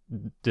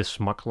the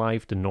smug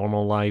life, the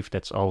normal life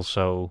that's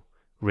also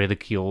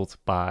ridiculed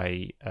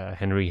by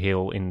Henry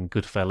Hill in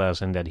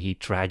Goodfellas, and that he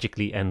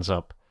tragically ends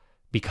up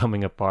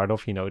becoming a part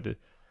of.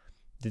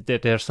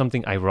 There's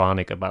something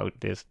ironic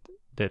about this,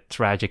 the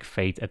tragic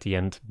fate at the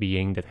end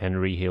being that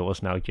Henry Hill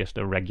is now just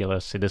a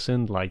regular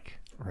citizen, like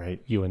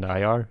you and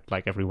I are,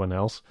 like everyone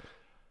else.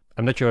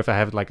 I'm not sure if I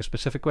have like a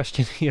specific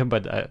question here,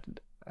 but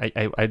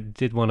I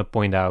did want to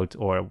point out,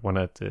 or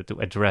wanted to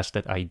address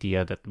that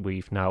idea that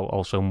we've now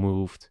also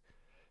moved,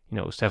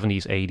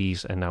 70s,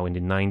 80s, and now in the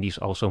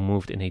 90s also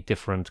moved in a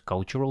different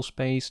cultural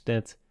space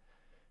that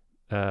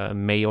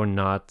may or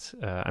not,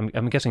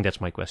 I'm guessing that's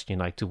my question,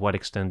 like to what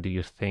extent do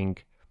you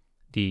think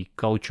the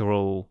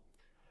cultural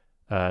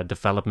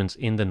developments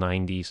in the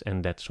 90s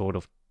and that sort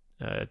of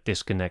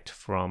disconnect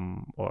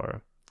from,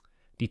 or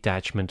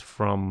detachment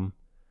from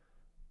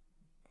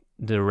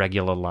the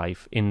regular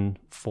life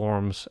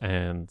informs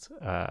and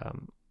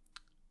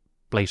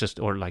places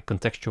or like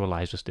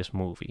contextualizes this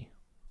movie?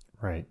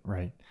 Right.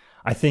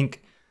 I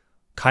think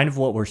kind of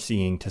what we're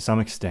seeing to some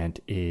extent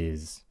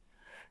is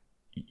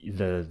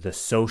the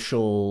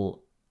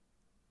social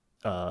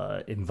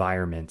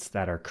environments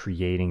that are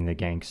creating the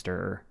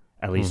gangster,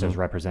 at least as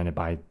represented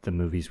by the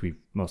movies we've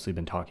mostly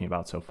been talking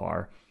about so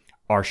far,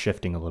 are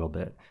shifting a little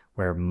bit,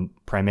 where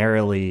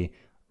primarily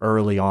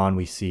early on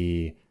we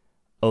see,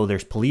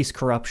 there's police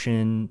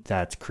corruption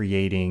that's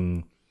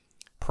creating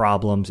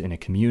problems in a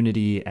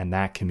community, and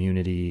that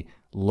community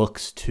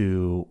looks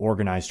to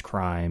organized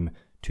crime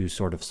to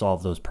sort of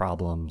solve those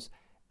problems,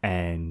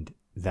 and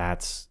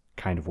that's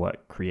kind of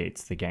what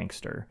creates the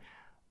gangster.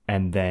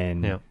 And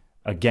then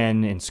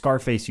again, in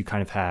Scarface, you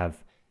kind of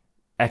have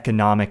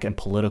economic and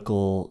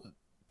political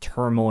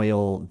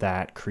turmoil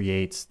that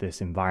creates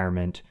this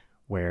environment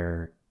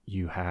where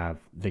you have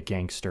the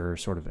gangster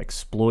sort of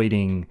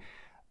exploiting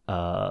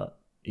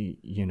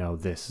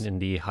this in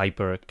the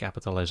hyper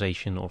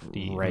capitalization of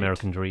the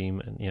American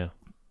dream, and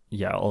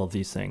all of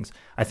these things.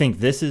 I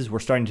think we're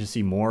starting to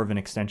see more of an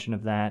extension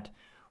of that,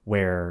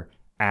 where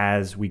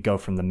as we go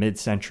from the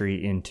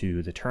mid-century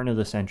into the turn of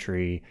the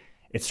century,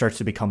 it starts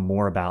to become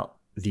more about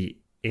the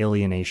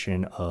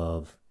alienation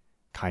of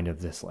kind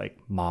of this like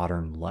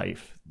modern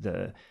life,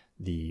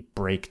 the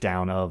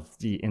breakdown of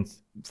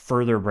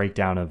further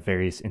breakdown of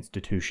various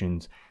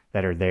institutions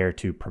that are there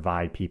to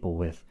provide people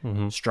with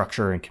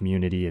structure and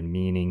community and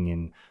meaning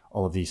and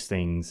all of these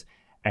things.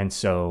 And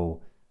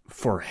so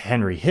for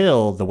Henry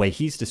Hill, the way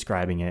he's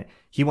describing it,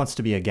 he wants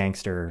to be a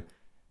gangster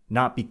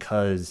not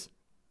because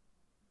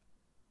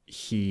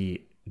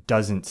he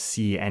doesn't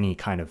see any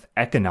kind of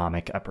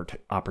economic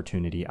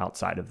opportunity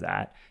outside of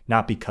that,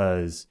 not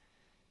because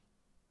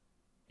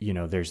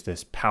there's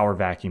this power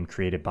vacuum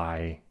created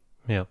by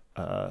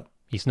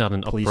he's not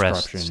an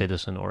oppressed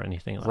citizen or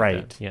anything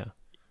like that.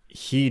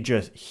 He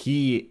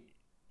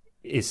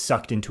is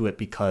sucked into it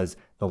because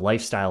the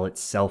lifestyle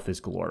itself is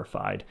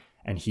glorified,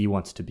 and he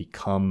wants to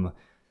become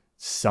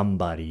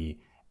somebody,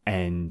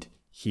 and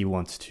he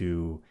wants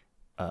to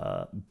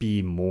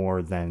be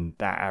more than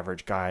that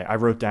average guy. I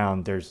wrote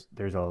down there's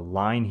a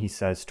line he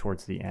says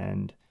towards the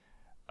end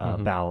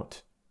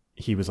about,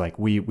 he was like,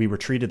 we were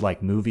treated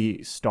like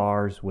movie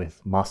stars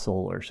with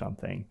muscle or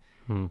something.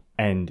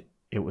 And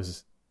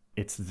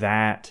it's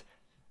that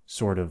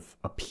sort of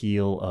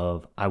appeal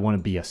of, I want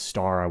to be a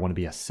star, I want to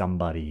be a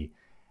somebody.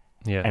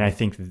 And I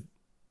think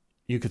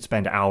you could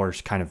spend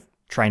hours kind of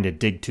trying to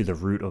dig to the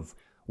root of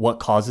what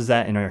causes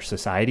that in our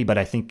society, but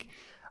I think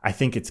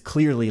it's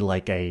clearly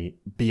like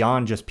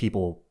beyond just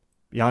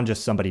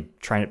somebody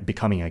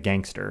becoming a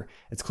gangster.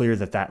 It's clear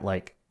that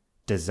like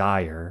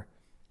desire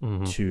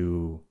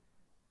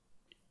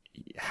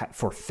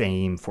for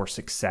fame, for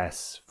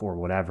success, for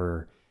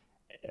whatever,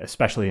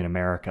 especially in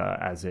America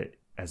as it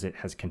it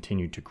has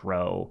continued to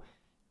grow,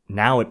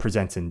 now it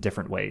presents in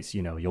different ways.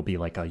 You know, you'll be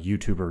like a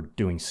YouTuber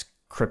doing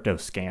crypto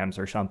scams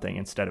or something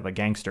instead of a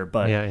gangster,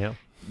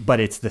 but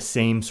it's the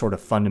same sort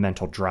of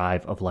fundamental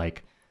drive of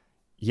like,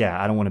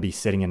 yeah, I don't want to be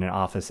sitting in an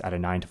office at a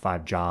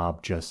 9-to-5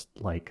 job, just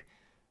like,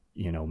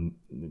 you know,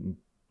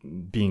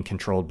 being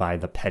controlled by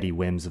the petty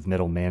whims of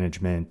middle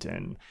management,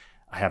 and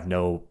I have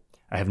no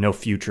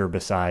future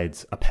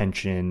besides a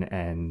pension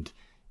and,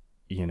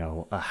 you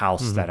know, a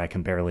house that I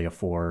can barely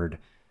afford.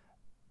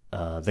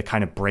 The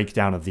kind of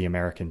breakdown of the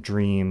American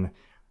dream,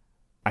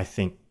 I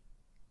think,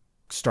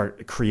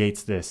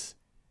 creates this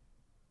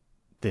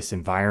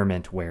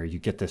environment where you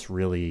get this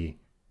really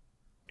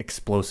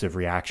explosive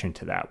reaction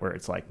to that, where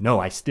it's like, no,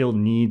 I still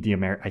need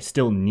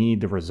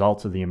the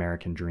results of the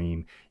American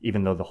dream,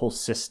 even though the whole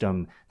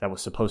system that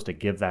was supposed to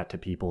give that to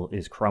people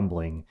is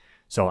crumbling.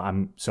 So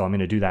I'm going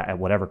to do that at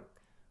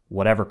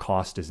whatever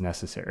cost is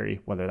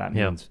necessary, whether that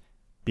means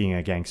being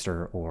a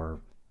gangster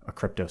or a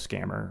crypto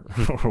scammer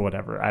or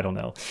whatever. I don't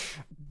know.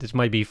 This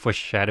might be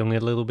foreshadowing a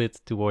little bit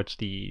towards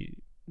the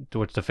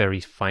very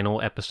final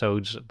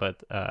episodes,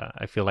 but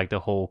I feel like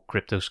the whole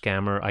crypto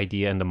scammer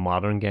idea and the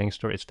modern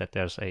gangster is that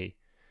there's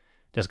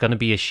going to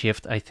be a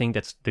shift. I think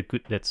that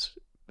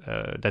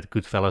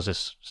Goodfellas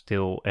is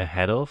still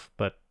ahead of,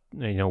 but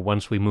you know,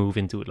 once we move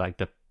into like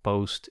the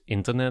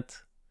post-internet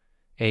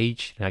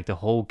age, like the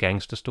whole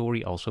gangster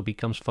story also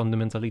becomes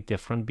fundamentally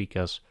different,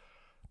 because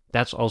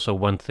that's also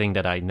one thing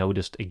that I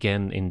noticed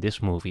again in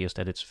this movie, is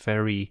that it's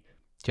very,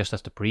 just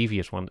as the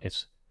previous one,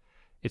 it's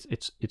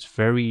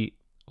very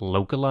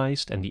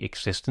localized, and the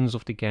existence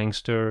of the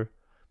gangster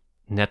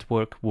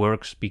network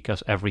works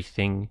because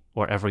everything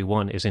or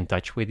everyone is in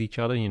touch with each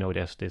other. You know,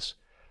 there's this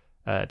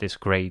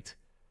great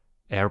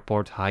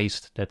airport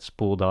heist that's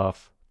pulled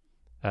off.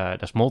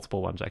 There's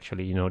multiple ones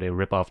actually. You know, they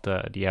rip off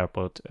the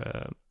airport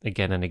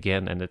again and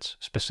again, and it's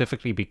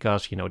specifically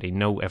because, you know, they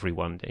know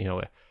everyone. You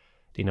know,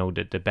 they know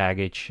the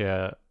baggage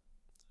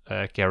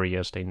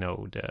carriers. They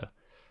know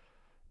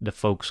the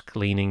folks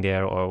cleaning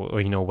there,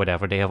 or you know,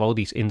 whatever. They have all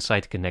these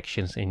inside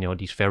connections, and, you know,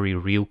 these very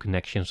real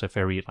connections, a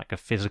very like a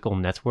physical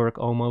network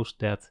almost,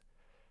 that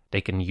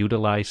they can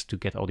utilize to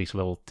get all these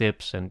little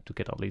tips and to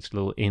get all these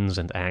little ins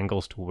and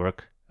angles to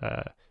work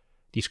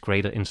these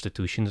greater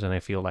institutions. And I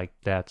feel like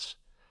that's,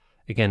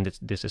 again,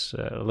 this is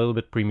a little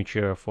bit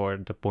premature for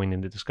the point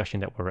in the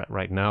discussion that we're at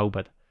right now,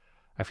 but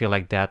I feel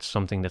like that's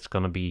something that's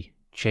going to be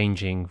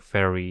changing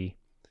very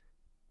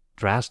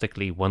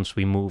drastically once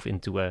we move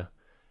into a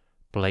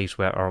place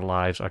where our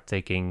lives are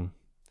taking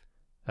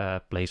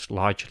place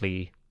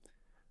largely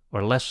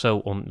or less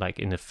so on like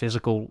in a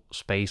physical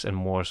space and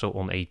more so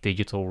on a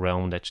digital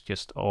realm that's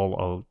just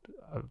all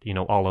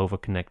over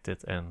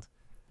connected, and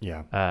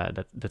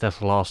that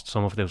has lost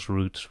some of those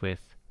roots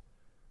with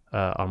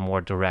our more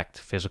direct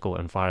physical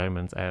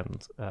environment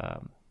and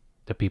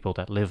the people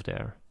that live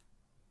there.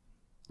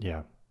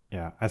 Yeah,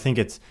 I think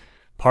it's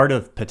part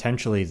of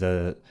potentially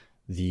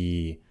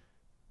the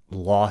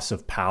loss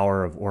of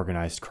power of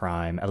organized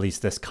crime, at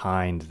least this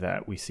kind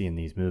that we see in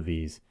these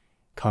movies,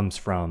 comes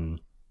from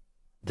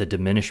the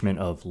diminishment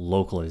of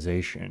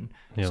localization.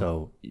 Yeah.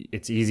 So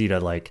it's easy to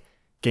like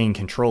gain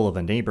control of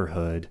a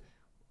neighborhood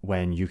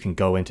when you can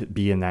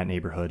be in that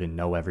neighborhood and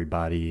know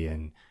everybody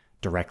and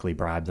directly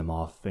bribe them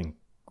off and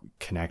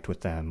connect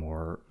with them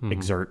or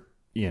exert,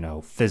 you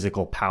know,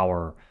 physical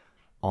power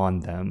on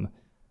them.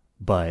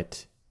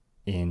 But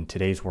in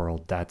today's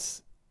world,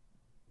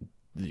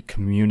 the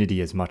community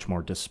is much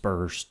more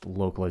dispersed.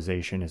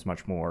 Localization is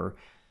much more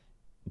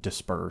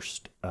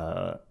dispersed.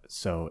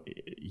 So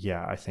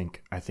yeah, I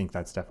think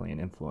that's definitely an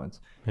influence.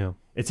 Yeah,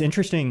 it's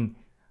interesting.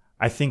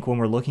 I think when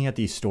we're looking at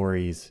these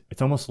stories,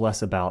 it's almost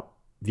less about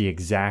the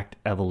exact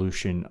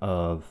evolution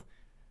of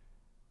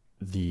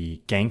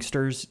the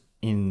gangsters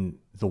in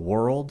the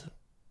world,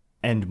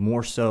 and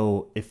more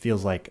so, it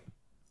feels like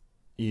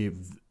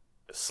you've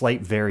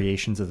slight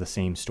variations of the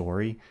same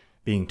story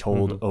being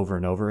told over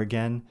and over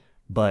again.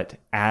 But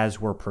as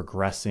we're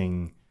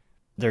progressing,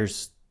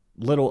 there's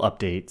little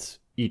updates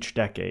each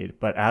decade,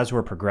 but as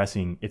we're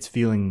progressing, it's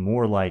feeling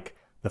more like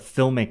the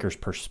filmmakers'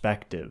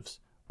 perspectives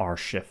are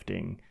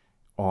shifting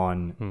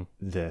on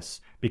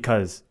this,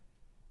 because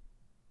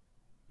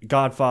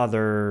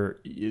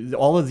Godfather,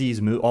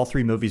 all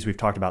three movies we've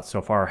talked about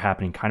so far are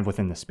happening kind of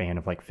within the span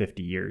of like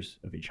 50 years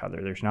of each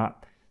other. There's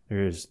not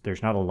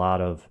a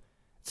lot of,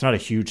 it's not a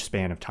huge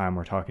span of time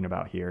we're talking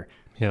about here.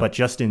 Yeah. But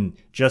just in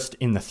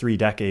the 3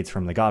 decades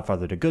from The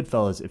Godfather to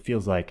Goodfellas, it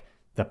feels like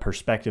the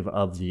perspective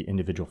of the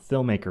individual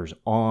filmmakers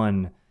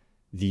on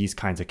these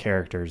kinds of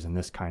characters and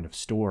this kind of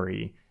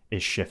story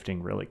is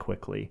shifting really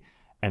quickly.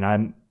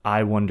 And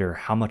I wonder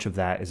how much of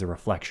that is a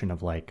reflection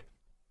of like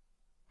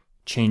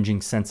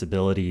changing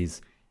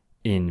sensibilities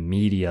in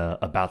media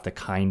about the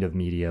kind of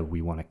media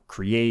we want to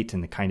create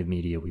and the kind of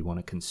media we want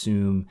to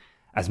consume,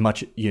 as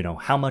much, you know,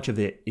 how much of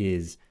it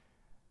is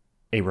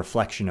a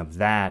reflection of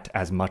that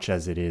as much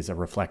as it is a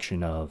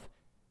reflection of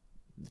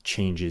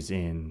changes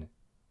in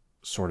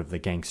sort of the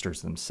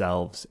gangsters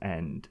themselves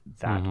and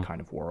that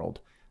kind of world.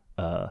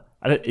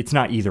 it's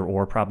not either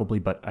or probably,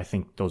 but I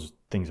think those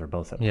things are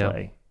both at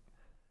play.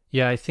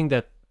 Yeah, I think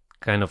that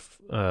kind of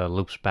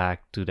loops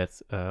back to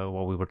that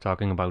what we were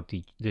talking about,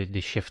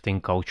 the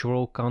shifting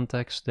cultural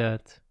context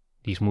that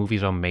these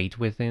movies are made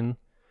within,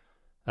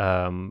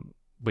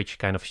 which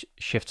kind of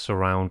shifts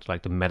around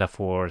like the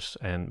metaphors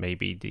and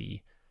maybe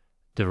the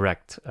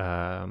direct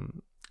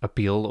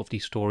appeal of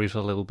these stories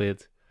a little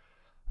bit.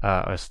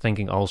 I was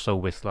thinking also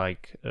with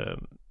like,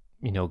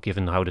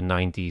 given how the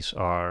 90s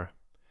are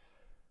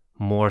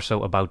more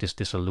so about this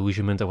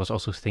disillusionment, I was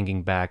also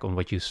thinking back on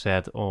what you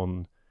said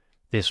on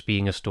this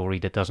being a story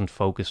that doesn't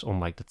focus on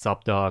like the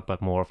top dog,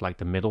 but more of like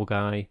the middle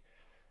guy.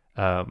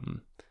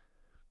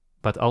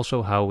 But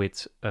also how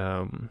it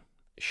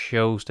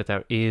shows that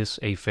there is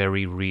a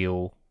very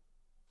real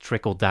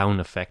trickle-down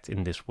effect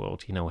in this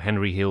world.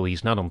 Henry Hill,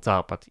 he's not on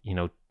top, but,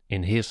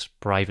 in his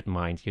private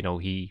mind,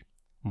 he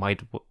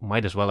might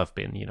as well have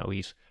been.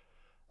 He's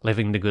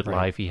living the good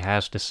life. He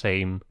has the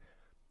same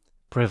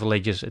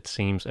privileges, it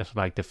seems, as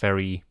like the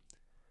very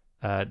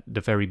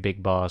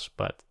big boss,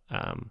 but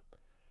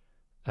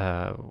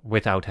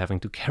without having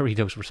to carry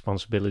those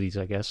responsibilities,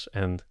 I guess.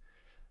 And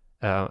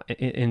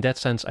in that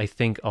sense, I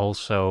think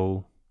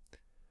also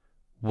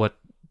what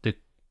the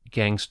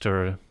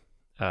gangster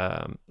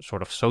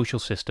sort of social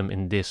system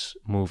in this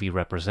movie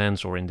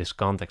represents, or in this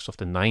context of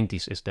the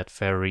 90s, is that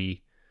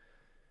very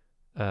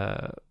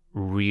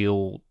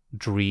real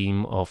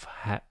dream of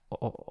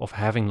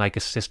having like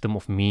a system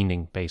of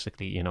meaning,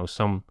 basically,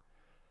 some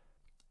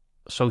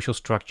social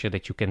structure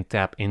that you can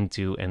tap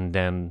into and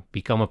then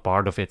become a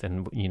part of it.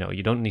 And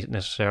you don't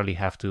necessarily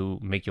have to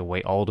make your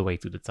way all the way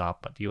to the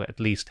top, but you at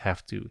least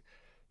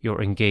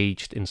you're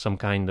engaged in some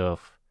kind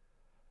of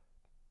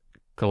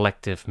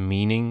collective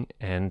meaning,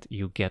 and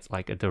you get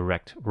like a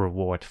direct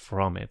reward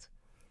from it.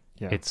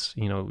 It's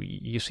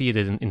you see it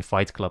in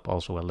Fight Club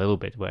also a little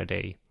bit, where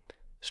they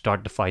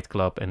start the Fight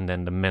Club and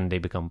then the men, they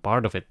become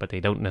part of it, but they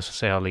don't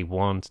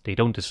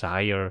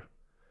desire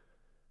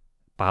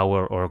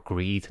power or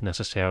greed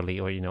necessarily,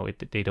 or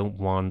they don't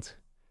want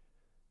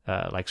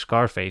like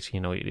Scarface.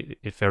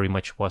 It very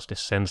much was the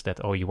sense that,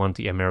 you want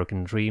the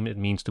American dream, it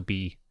means to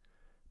be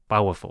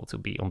powerful, to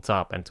be on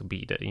top, and to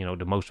be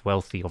the most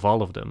wealthy of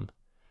all of them.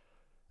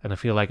 And I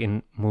feel like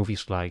in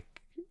movies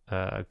like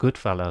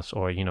Goodfellas,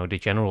 or the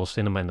general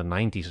cinema in the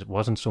 90s, it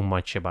wasn't so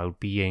much about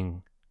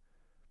being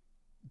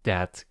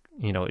that,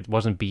 it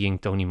wasn't being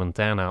Tony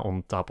Montana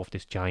on top of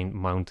this giant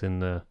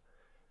mountain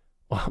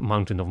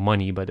mountain of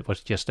money, but it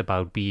was just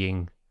about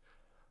being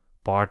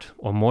part,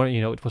 or more,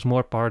 it was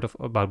more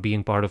about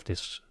being part of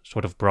this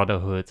sort of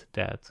brotherhood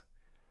that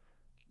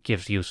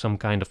gives you some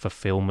kind of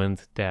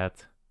fulfillment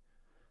that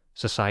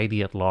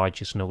society at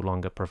large is no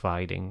longer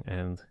providing.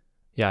 And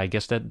yeah, I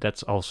guess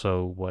that's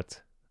also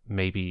what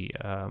maybe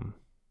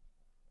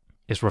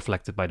is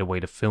reflected by the way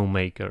the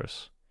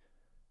filmmakers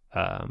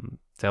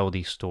tell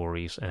these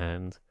stories,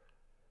 and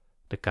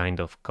the kind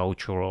of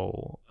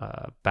cultural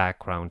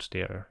backgrounds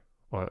there,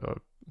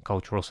 or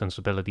cultural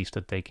sensibilities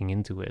they're taking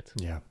into it.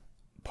 Yeah.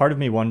 Part of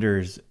me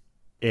wonders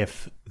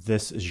if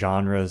this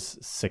genre's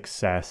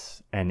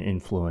success and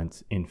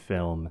influence in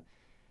film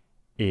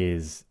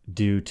is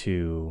due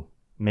to,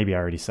 maybe I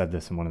already said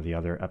this in one of the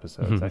other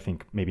episodes. Mm-hmm. I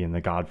think maybe in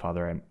The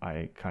Godfather,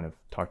 I kind of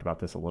talked about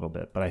this a little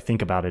bit, but I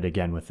think about it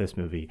again with this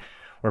movie,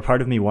 where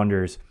part of me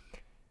wonders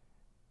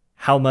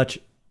how much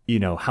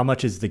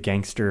is the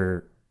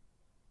gangster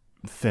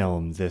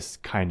film this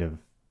kind of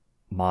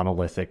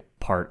monolithic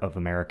part of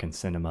American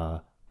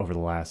cinema over the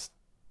last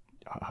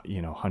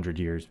 100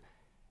 years,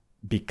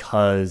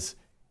 because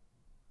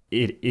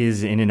it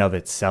is in and of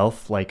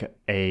itself like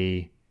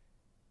a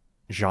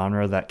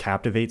genre that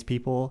captivates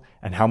people,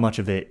 and how much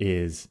of it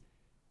is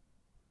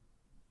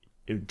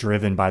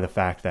driven by the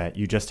fact that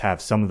you just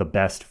have some of the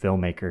best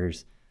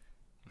filmmakers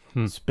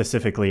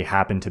specifically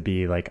happen to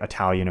be like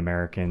Italian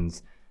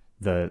Americans.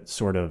 The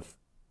sort of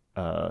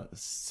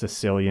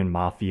Sicilian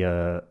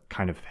mafia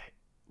kind of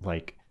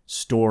like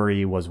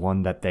story was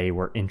one that they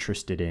were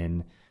interested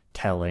in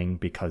telling,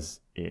 because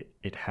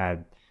it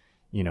had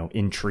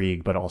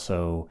intrigue, but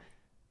also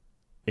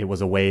it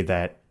was a way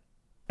that,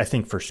 I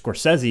think for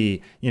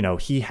Scorsese,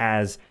 he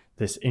has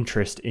this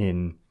interest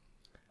in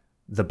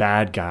the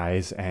bad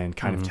guys and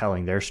kind of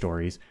telling their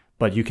stories,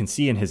 but you can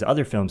see in his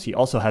other films he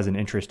also has an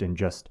interest in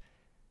just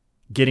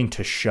getting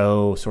to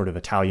show sort of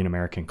Italian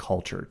American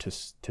culture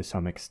to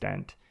some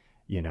extent.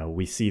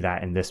 We see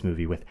that in this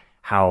movie with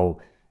how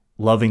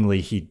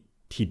lovingly he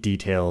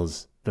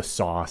details the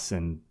sauce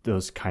and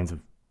those kinds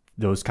of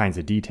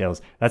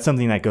details. That's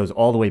something that goes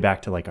all the way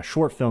back to like a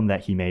short film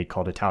that he made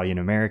called Italian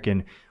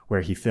American,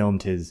 where he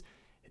filmed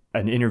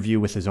an interview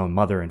with his own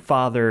mother and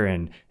father,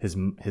 and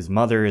his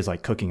mother is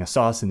like cooking a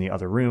sauce in the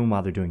other room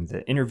while they're doing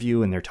the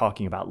interview, and they're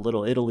talking about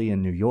Little Italy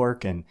in New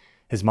York, and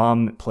his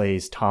mom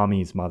plays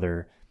Tommy's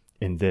mother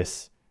in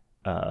this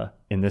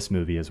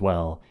movie as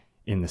well,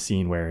 in the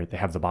scene where they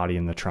have the body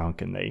in the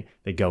trunk and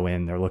they go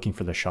in, they're looking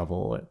for the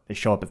shovel, they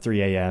show up at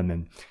 3 a.m.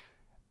 and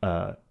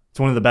it's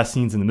one of the best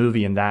scenes in the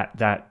movie. And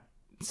that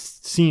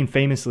scene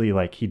famously,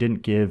 like, he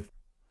didn't give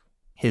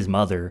his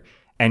mother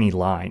any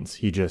lines.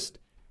 He just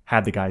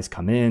had the guys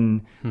come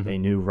in, they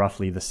knew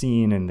roughly the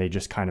scene, and they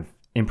just kind of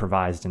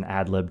improvised and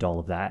ad-libbed all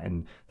of that.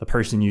 And the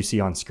person you see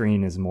on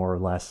screen is more or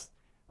less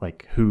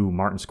like who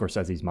Martin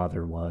Scorsese's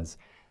mother was.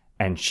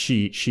 And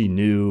she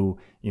knew,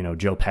 you know,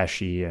 Joe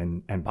Pesci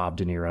and Bob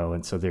De Niro.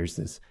 And so there's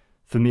this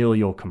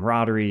familial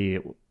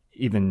camaraderie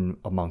even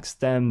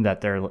amongst them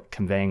that they're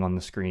conveying on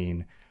the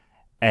screen.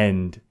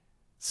 And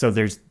so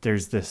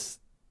there's this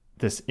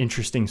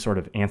interesting sort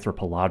of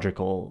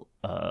anthropological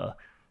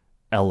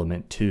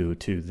element to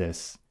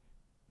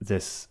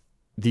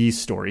these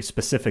stories,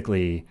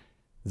 specifically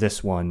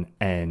this one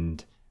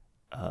and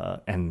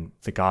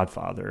The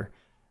Godfather.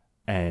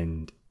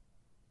 And,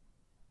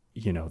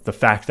 you know, the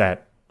fact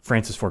that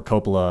Francis Ford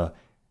Coppola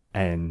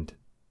and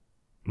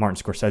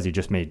Martin Scorsese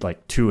just made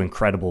like two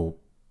incredible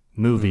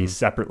movies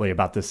separately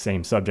about this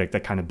same subject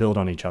that kind of build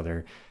on each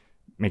other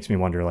makes me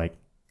wonder, like,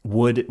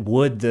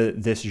 would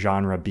this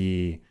genre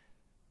be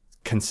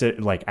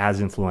considered like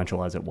as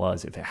influential as it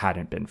was if it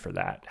hadn't been for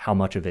that? How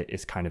much of it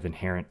is kind of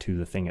inherent to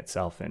the thing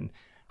itself, and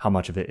how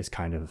much of it is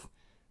kind of,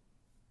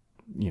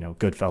 you know,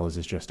 Goodfellas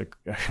is just a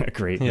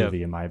great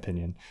movie in my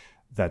opinion.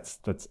 That's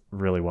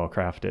really well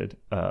crafted.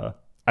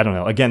 I don't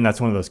know. Again,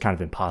 that's one of those kind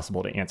of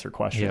impossible to answer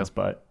questions,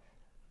 but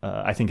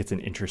I think it's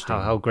an interesting.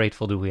 How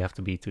grateful do we have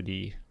to be to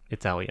the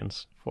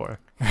Italians for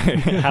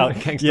how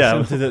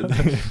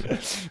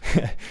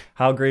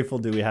how grateful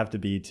do we have to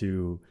be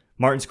to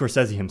Martin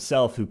Scorsese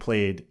himself, who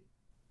played,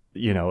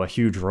 you know, a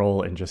huge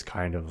role in just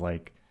kind of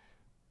like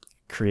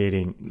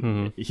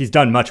creating. He's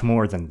done much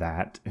more than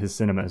that. His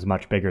cinema is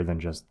much bigger than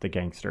just the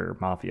gangster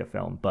mafia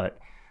film, but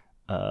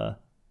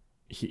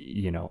he,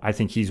 you know, I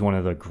think he's one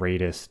of the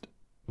greatest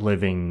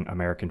living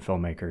American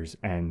filmmakers.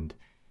 And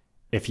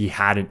if he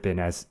hadn't been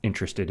as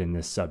interested in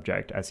this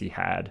subject as he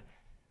had,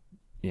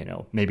 you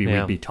know, maybe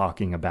we'd be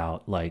talking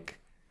about like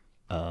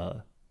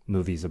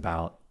movies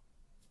about,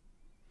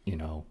 you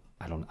know,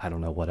 I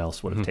don't know what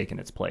else would have taken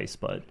its place,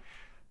 but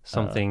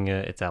something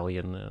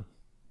Italian,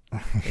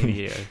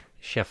 maybe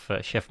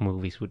chef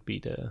movies would be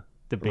the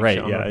big right,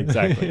 genre. Yeah,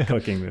 exactly.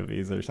 Cooking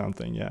movies or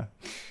something, yeah.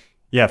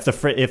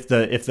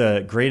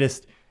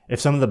 If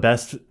some of the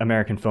best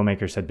American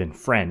filmmakers had been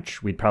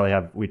French, we'd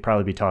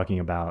probably be talking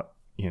about,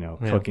 you know,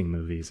 cooking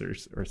movies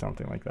or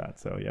something like that.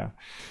 So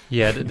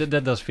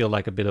that does feel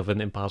like a bit of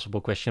an impossible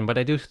question, but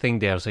I do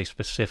think there's a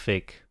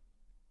specific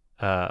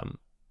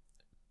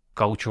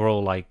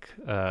cultural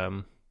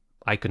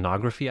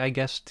iconography, I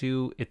guess,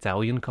 to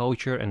Italian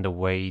culture and the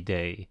way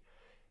they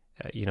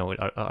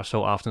are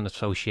so often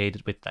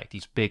associated with like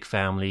these big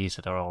families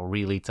that are all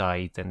really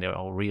tight and they're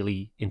all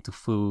really into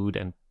food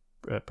and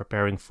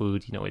preparing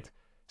food. You know,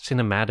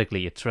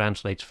 cinematically it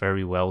translates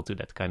very well to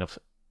that kind of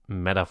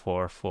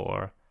metaphor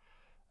for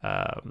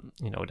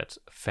that's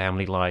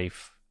family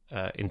life,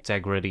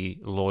 integrity,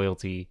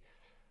 loyalty,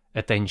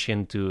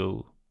 attention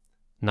to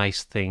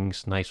nice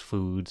things, nice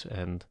foods,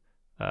 and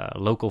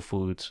local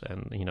foods,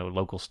 and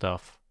local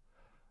stuff.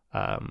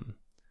 I'm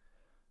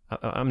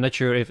not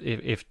sure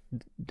if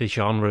the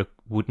genre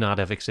would not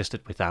have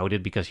existed without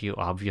it, because you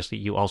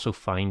also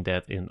find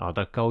that in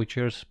other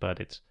cultures,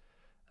 but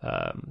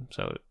I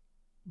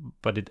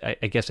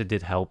guess it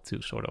did help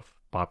to sort of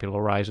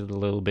popularize it a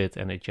little bit,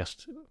 and it's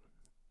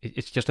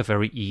just a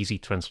very easy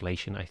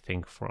translation, I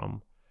think,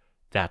 from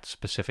that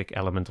specific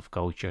element of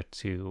culture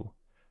to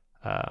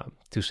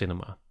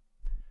cinema.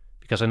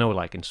 Because I know,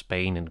 like in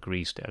Spain and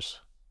Greece,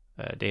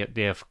 they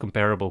have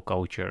comparable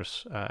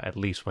cultures, at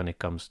least when it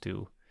comes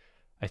to,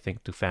 I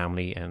think, to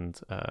family and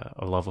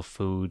a love of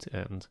food,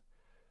 and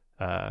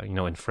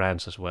in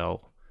France as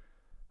well.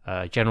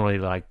 Generally,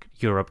 like,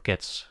 Europe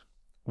gets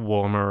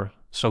warmer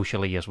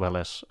socially as well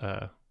as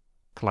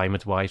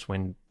climate-wise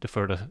when the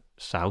further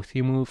south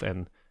you move,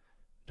 and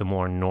the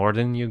more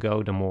northern you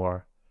go, the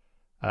more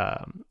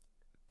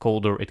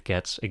colder it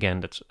gets. Again,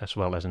 that's as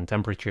well as in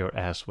temperature,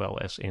 as well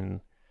as in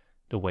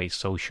the way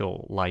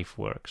social life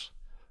works.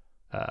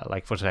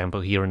 Like, for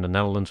example, here in the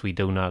Netherlands, we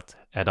do not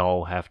at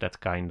all have that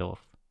kind of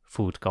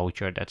food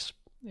culture that's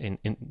in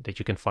that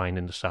you can find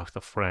in the south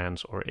of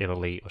France or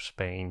Italy or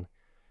Spain.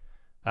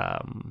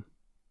 And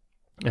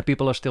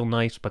people are still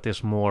nice, but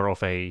there's more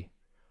of a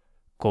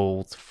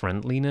cold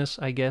friendliness,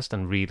 I guess,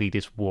 than really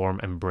this warm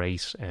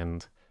embrace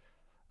and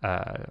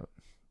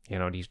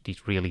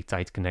these really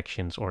tight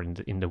connections, or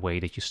in the way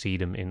that you see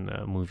them in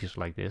movies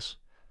like this.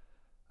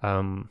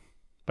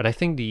 But I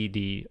think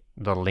the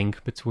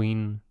link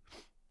between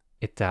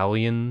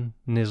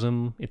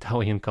Italianism,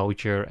 Italian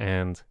culture,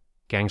 and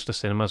gangster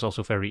cinema is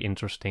also very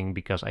interesting,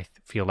 because I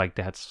feel like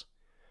that's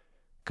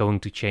going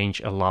to change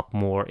a lot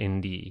more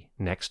in the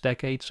next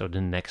decade. So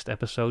the next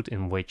episode,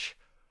 in which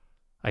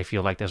I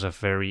feel like there's a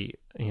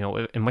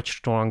much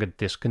stronger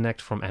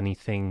disconnect from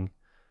anything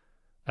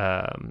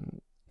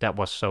that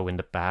was so in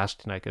the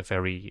past, like a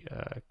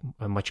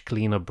much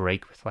cleaner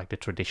break with like the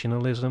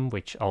traditionalism,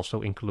 which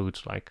also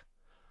includes like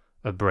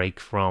a break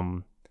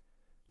from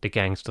the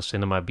gangster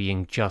cinema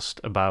being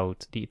just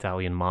about the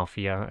Italian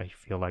mafia. I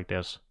feel like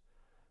there's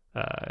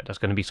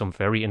going to be some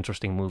very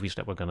interesting movies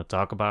that we're going to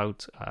talk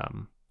about.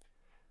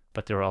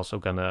 but they're also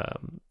gonna.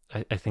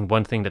 I think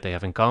one thing that they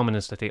have in common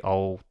is that they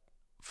all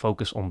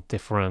focus on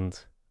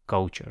different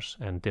cultures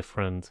and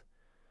different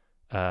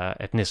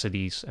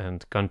ethnicities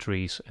and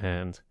countries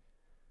and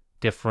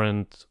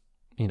different,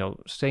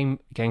 same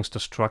gangster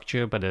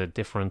structure, but a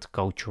different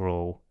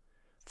cultural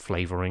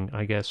flavoring,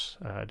 I guess.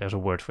 There's a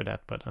word for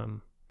that, but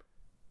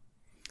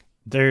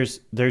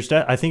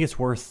I think it's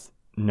worth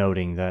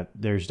noting that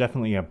there's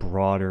definitely a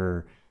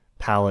broader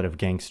palette of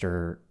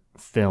gangster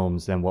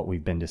films than what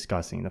we've been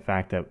discussing. The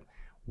fact that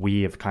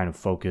we have kind of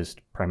focused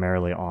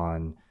primarily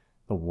on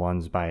the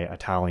ones by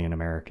Italian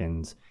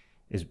Americans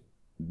is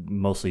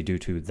mostly due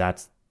to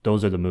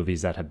those are the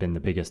movies that have been the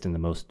biggest and the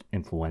most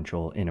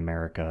influential in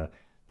America.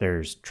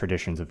 There's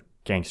traditions of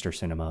gangster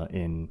cinema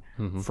in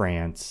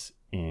France,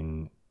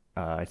 in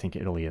I think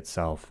Italy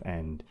itself,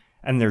 and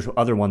there's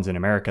other ones in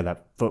America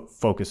that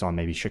focus on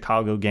maybe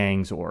Chicago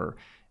gangs or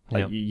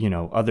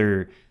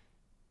other.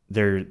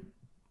 Their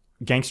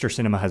gangster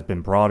cinema has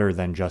been broader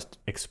than just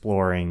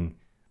exploring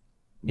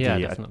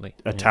definitely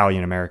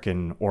Italian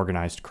American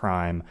organized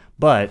crime.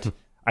 But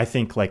I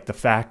think like the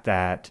fact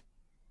that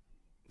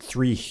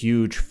three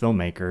huge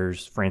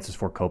filmmakers, Francis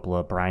Ford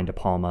Coppola, Brian De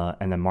Palma,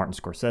 and then Martin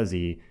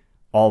Scorsese,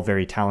 all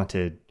very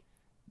talented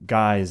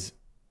guys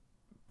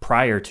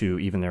prior to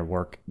even their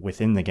work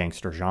within the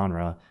gangster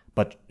genre,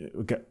 but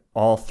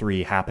all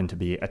three happen to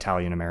be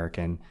Italian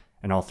American,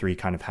 and all three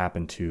kind of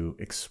happen to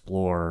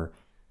explore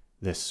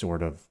this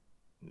sort of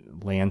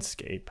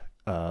landscape,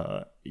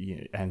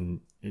 and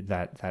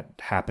that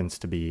happens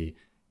to be,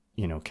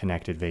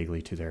 connected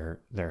vaguely to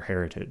their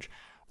heritage.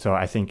 So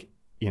I think,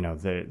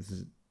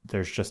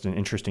 there's just an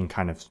interesting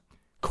kind of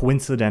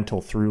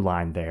coincidental through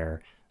line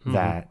there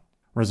that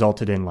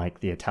resulted in like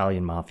the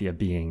Italian mafia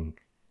being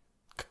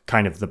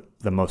kind of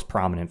the most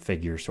prominent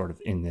figure sort of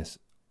in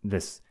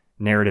this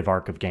narrative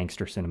arc of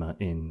gangster cinema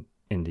in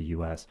the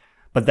US.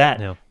 But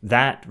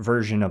that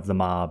version of the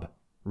mob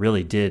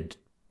really did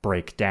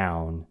break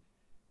down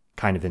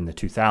kind of in the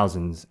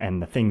 2000s,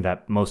 and the thing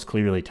that most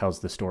clearly tells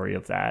the story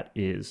of that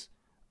is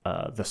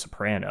The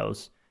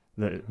Sopranos.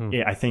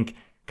 I think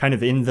kind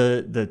of in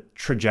the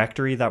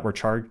trajectory that we're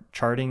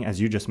charting,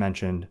 as you just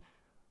mentioned,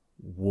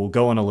 we'll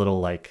go on a little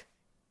like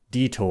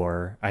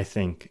detour, I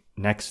think,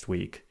 next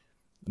week.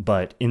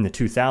 But in the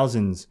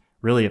 2000s,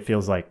 really it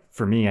feels like,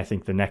 for me, I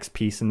think the next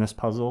piece in this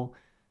puzzle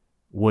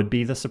would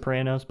be The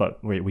Sopranos,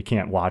 but we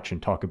can't watch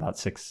and talk about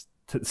 6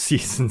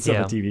 seasons of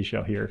a TV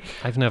show here.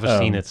 I've never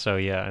seen it, so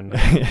yeah. And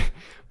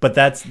but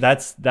that's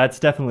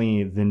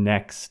definitely the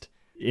next.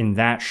 In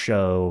that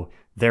show,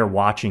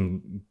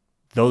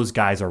 those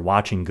guys are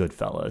watching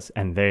Goodfellas,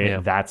 and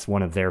that's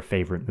one of their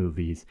favorite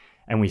movies.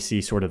 And we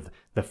see sort of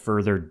the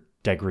further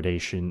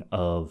degradation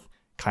of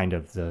kind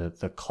of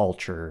the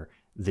culture,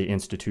 the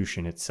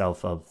institution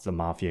itself of the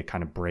mafia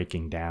kind of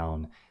breaking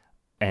down,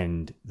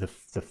 and the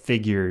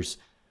figures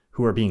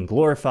who are being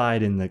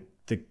glorified in the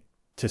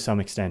to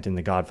some extent in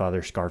The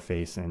Godfather,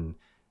 Scarface, and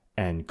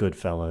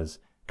Goodfellas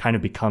kind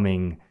of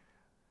becoming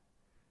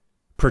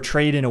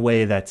portrayed in a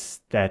way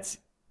that's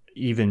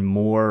even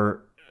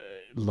more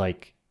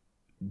like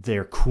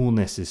their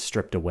coolness is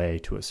stripped away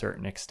to a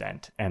certain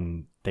extent,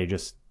 and they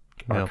just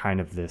are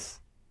kind of this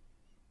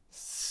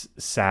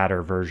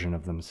sadder version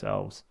of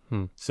themselves.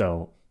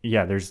 So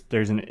yeah,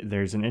 there's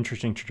an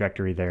interesting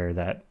trajectory there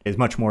that is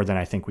much more than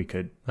I think we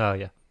could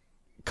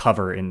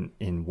cover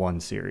in one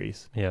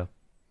series. Yeah.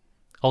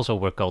 Also,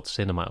 we're called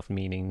Cinema of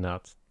Meaning,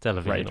 not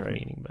Television of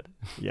Meaning. But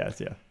yes,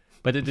 yeah.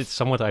 But it's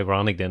somewhat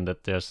ironic then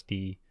that there's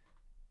the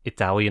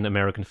Italian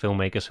American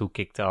filmmakers who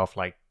kicked off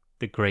like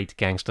the great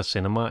gangster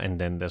cinema, and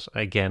then there's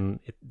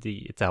again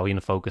the Italian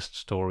focused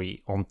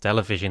story on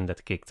television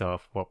that kicked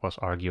off what was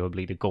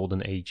arguably the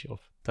golden age of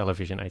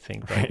television, I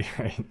think. Right,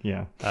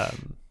 yeah.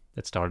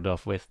 That started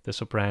off with The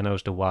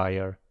Sopranos, The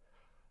Wire,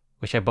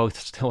 which I both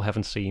still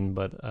haven't seen,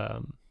 but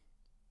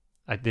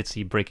I did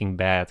see Breaking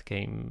Bad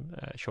came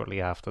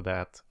shortly after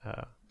that.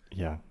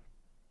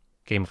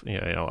 Came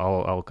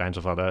all kinds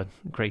of other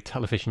great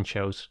television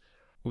shows.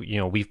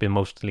 We've been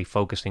mostly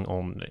focusing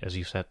on, as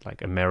you said,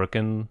 like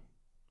American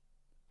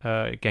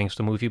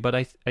gangster movie, but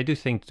I do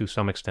think to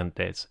some extent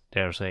that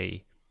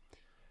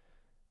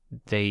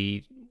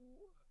they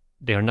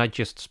are not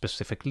just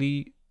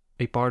specifically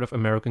a part of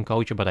American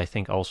culture, but I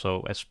think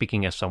also, as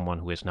speaking as someone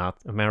who is not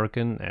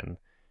American, and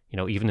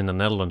even in the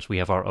Netherlands we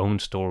have our own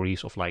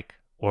stories of like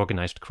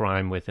organized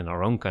crime within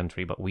our own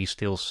country, but we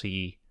still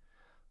see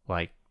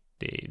like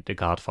the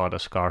Godfather,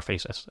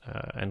 Scarface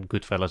and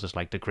Goodfellas as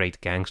like the great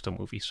gangster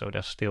movie. So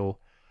there's still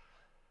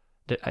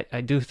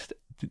I do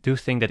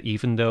think that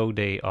even though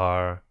they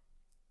are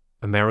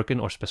American,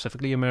 or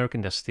specifically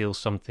American, there's still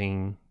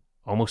something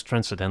almost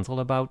transcendental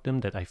about them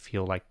that I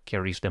feel like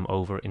carries them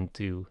over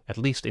into, at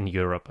least in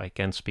Europe. I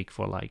can't speak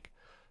for like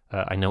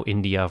I know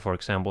India, for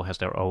example, has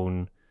their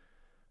own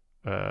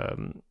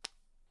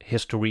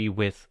history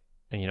with,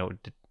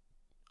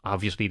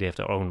 obviously they have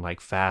their own like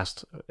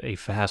fast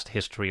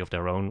history of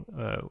their own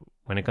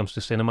when it comes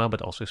to cinema,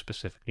 but also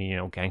specifically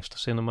gangster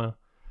cinema,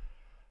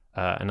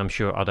 and I'm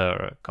sure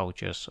other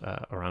cultures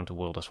around the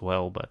world as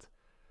well. But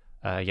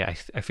I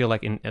feel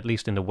like at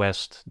least in the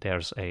West,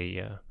 there's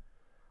I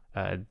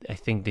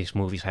think these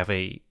movies have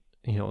a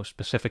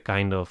specific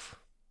kind of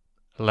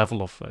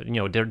level of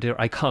they're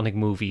iconic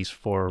movies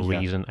for a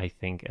reason, I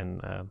think,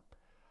 and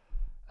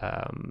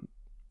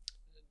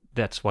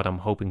that's what I'm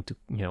hoping to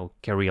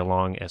carry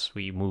along as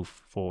we move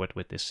forward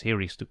with this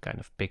series, to kind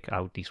of pick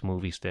out these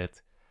movies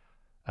that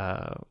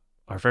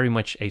are very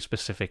much a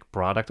specific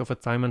product of a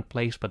time and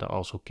place, but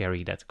also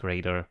carry that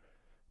greater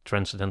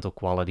transcendental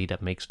quality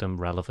that makes them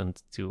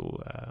relevant to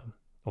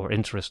or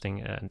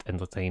interesting and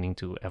entertaining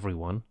to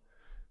everyone,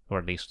 or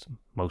at least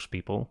most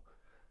people.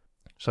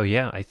 So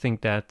yeah, I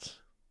think that's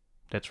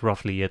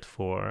roughly it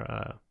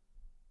for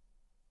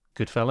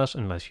Goodfellas,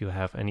 unless you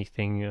have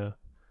anything,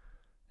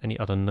 any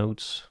other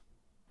notes.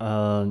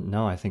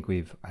 No, I think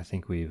we've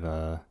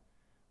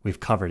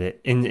covered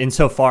it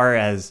insofar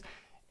as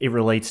it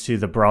relates to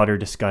the broader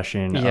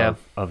discussion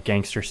of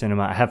gangster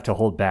cinema. I have to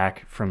hold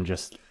back from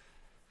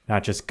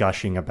not just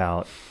gushing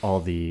about all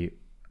the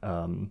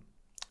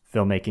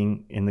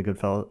filmmaking in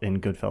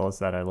Goodfellas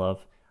that I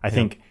love. I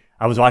think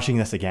I was watching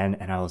this again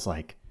and I was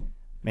like,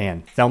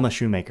 man, Thelma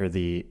Shoemaker,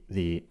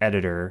 the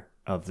editor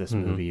of this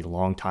movie,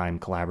 longtime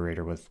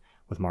collaborator with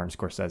Martin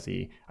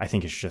Scorsese, I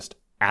think is just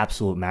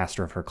absolute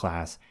master of her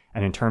class.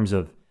 And in terms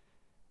of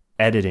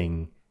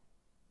editing,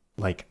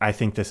 like, I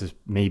think this is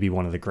maybe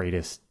one of the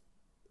greatest,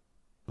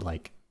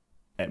 like,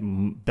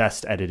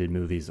 best edited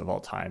movies of all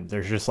time.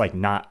 There's just like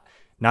not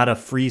a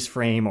freeze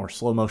frame or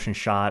slow motion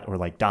shot or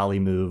like dolly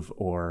move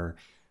or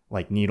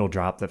like needle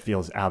drop that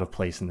feels out of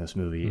place in this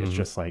movie. It's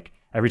just like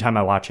every time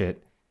I watch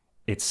it,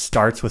 it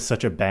starts with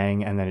such a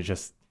bang, and then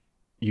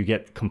you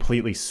get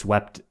completely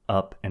swept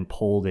up and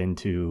pulled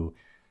into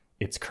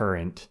its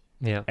current.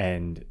 Yeah.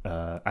 And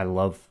I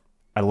love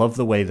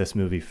the way this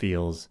movie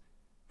feels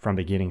from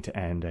beginning to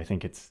end. I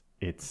think it's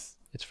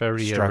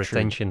very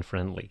retention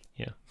friendly.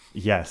 Yeah.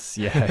 Yes.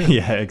 Yeah.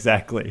 Yeah.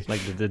 Exactly. It's like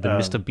the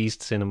Mr.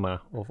 Beast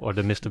cinema or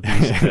the Mr.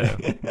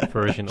 Beast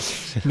version of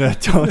cinema.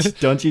 No,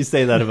 don't you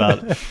say that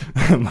about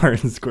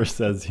Martin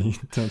Scorsese.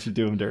 Don't you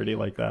do him dirty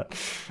like that.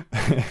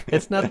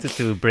 It's not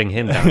to bring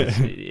him down.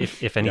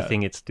 If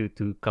anything, it's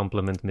to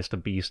compliment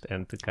Mr. Beast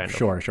and to kind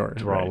of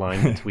draw a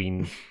line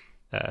between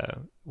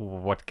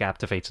what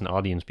captivates an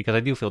audience, because I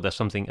do feel there's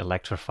something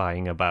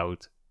electrifying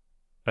about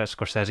a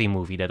Scorsese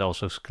movie that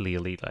also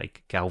clearly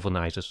like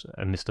galvanizes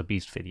a Mr.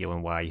 Beast video,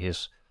 and why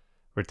his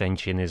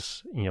retention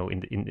is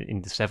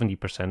in the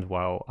 70%,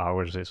 while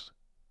ours is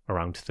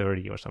around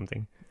 30 or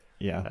something.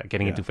 Yeah,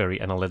 getting into very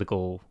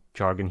analytical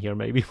jargon here,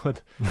 maybe,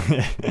 but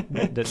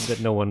that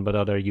no one but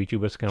other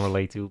YouTubers can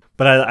relate to.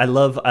 But I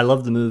love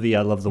the movie.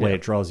 I love the way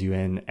it draws you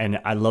in,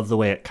 and I love the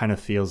way it kind of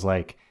feels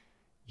like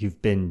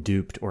you've been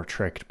duped or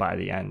tricked by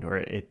the end, or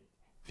it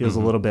feels a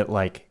little bit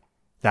like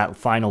that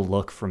final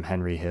look from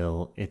Henry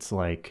Hill. It's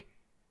like,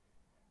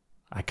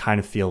 I kind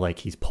of feel like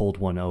he's pulled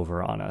one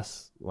over on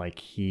us.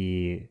 Like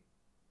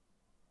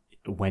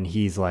when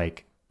he's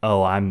like,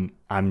 oh,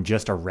 I'm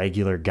just a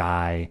regular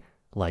guy,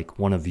 like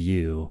one of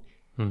you.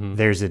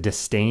 There's a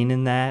disdain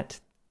in that,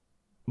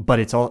 but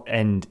it's all,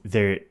 and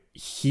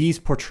he's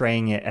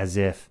portraying it as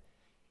if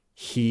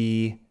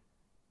he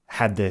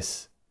had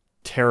this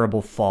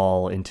terrible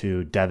fall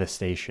into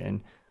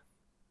devastation,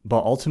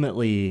 but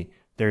ultimately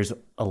there's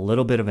a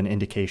little bit of an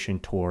indication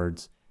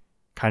towards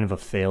kind of a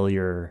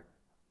failure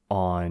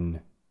on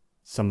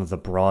some of the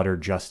broader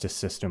justice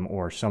system,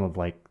 or some of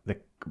like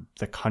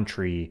the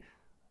country.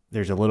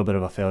 There's a little bit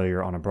of a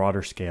failure on a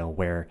broader scale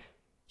where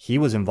he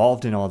was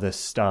involved in all this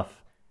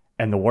stuff,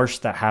 and the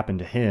worst that happened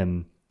to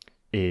him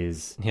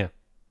is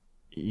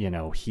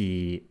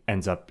he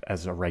ends up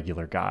as a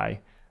regular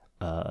guy.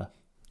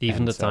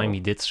 Even the time he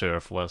did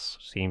serve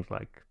seemed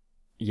like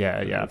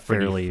a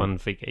fairly fun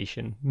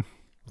vacation.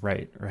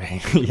 Right.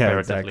 Yeah,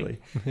 exactly.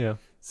 Yeah.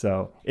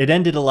 So it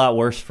ended a lot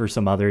worse for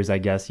some others, I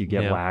guess. You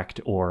get whacked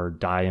or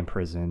die in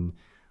prison.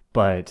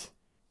 But,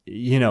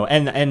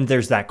 and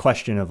there's that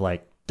question of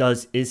like,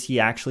 is he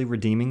actually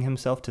redeeming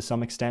himself to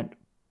some extent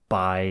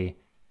by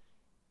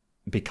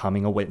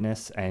becoming a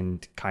witness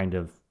and kind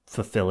of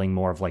fulfilling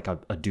more of like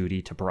a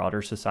duty to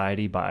broader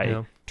society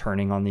by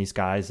turning on these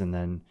guys and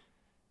then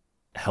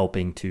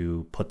helping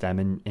to put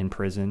them in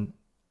prison?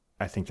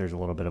 I think there's a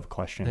little bit of a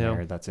question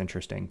there that's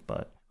interesting,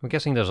 but I'm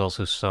guessing there's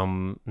also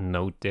some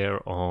note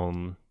there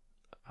on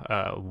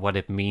what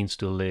it means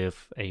to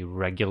live a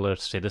regular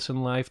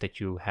citizen life, that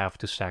you have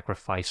to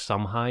sacrifice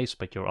some highs,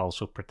 but you're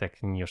also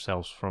protecting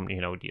yourselves from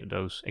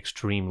those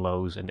extreme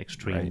lows and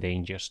extreme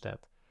dangers that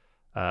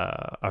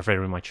are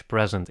very much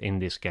present in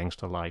this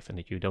gangster life, and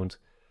that you don't,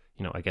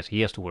 I guess he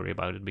has to worry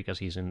about it because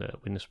he's in the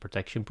witness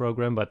protection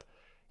program, but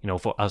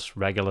for us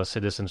regular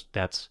citizens,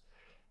 that's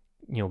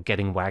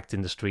getting whacked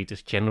in the street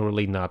is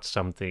generally not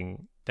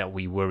something that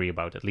we worry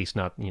about. At least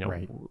not,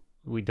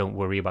 we don't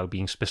worry about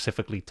being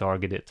specifically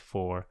targeted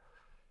for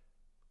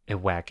a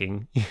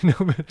whacking,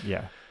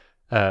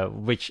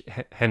 which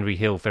Henry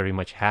Hill very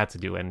much had to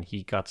do, and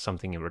he got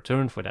something in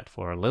return for that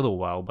for a little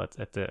while. But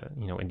at the,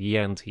 in the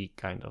end, he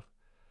kind of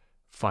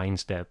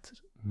finds that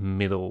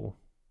middle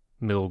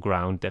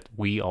ground that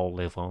we all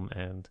live on,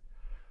 and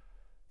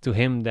to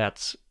him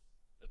that's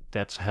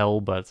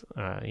hell. But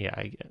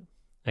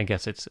I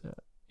guess it's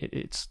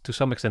to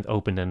some extent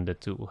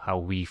open-ended to how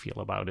we feel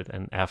about it.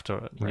 And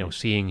after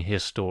seeing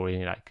his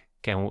story, like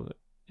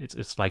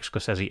it's like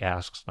Scorsese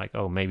asks, like,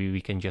 oh, maybe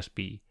we can just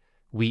be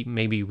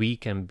we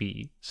can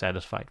be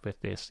satisfied with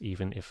this,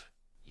 even if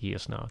he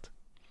is not.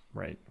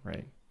 Right.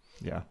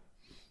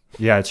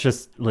 Yeah, it's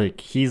just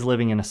like he's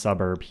living in a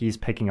suburb, he's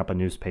picking up a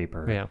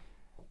newspaper,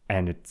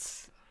 and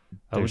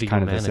there's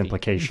kind of this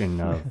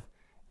implication of,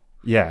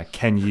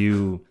 can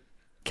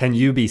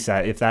you be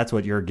sad if that's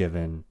what you're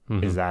given?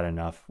 Is that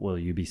enough? Will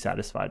you be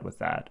satisfied with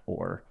that,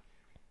 or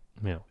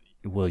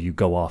will you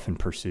go off and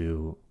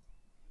pursue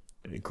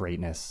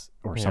greatness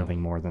or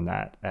something more than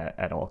that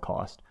at all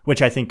cost?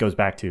 Which I think goes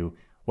back to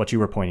what you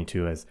were pointing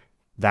to, as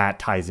that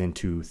ties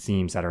into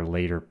themes that are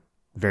later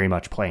very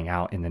much playing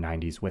out in the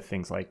 90s with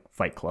things like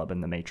Fight Club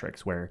and The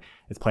Matrix, where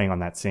it's playing on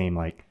that same,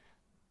 like,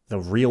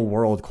 the real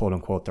world, quote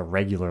unquote, the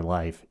regular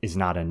life is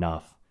not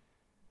enough.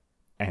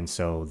 And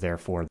so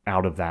therefore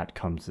out of that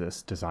comes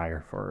this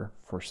desire for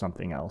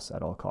something else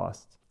at all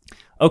costs.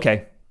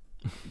 Okay.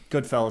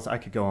 Goodfellas, I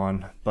could go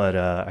on, but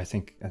I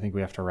think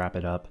we have to wrap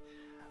it up.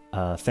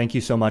 Thank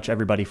you so much,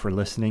 everybody, for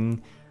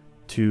listening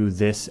to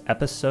this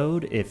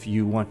episode. If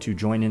you want to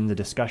join in the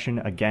discussion,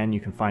 again,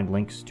 you can find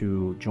links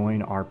to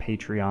join our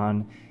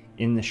Patreon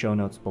in the show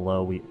notes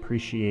below. We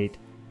appreciate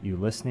you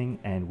listening,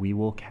 and we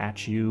will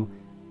catch you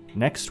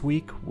next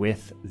week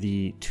with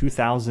the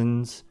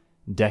 2000s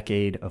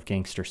decade of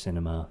gangster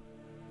cinema.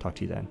 Talk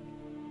to you then.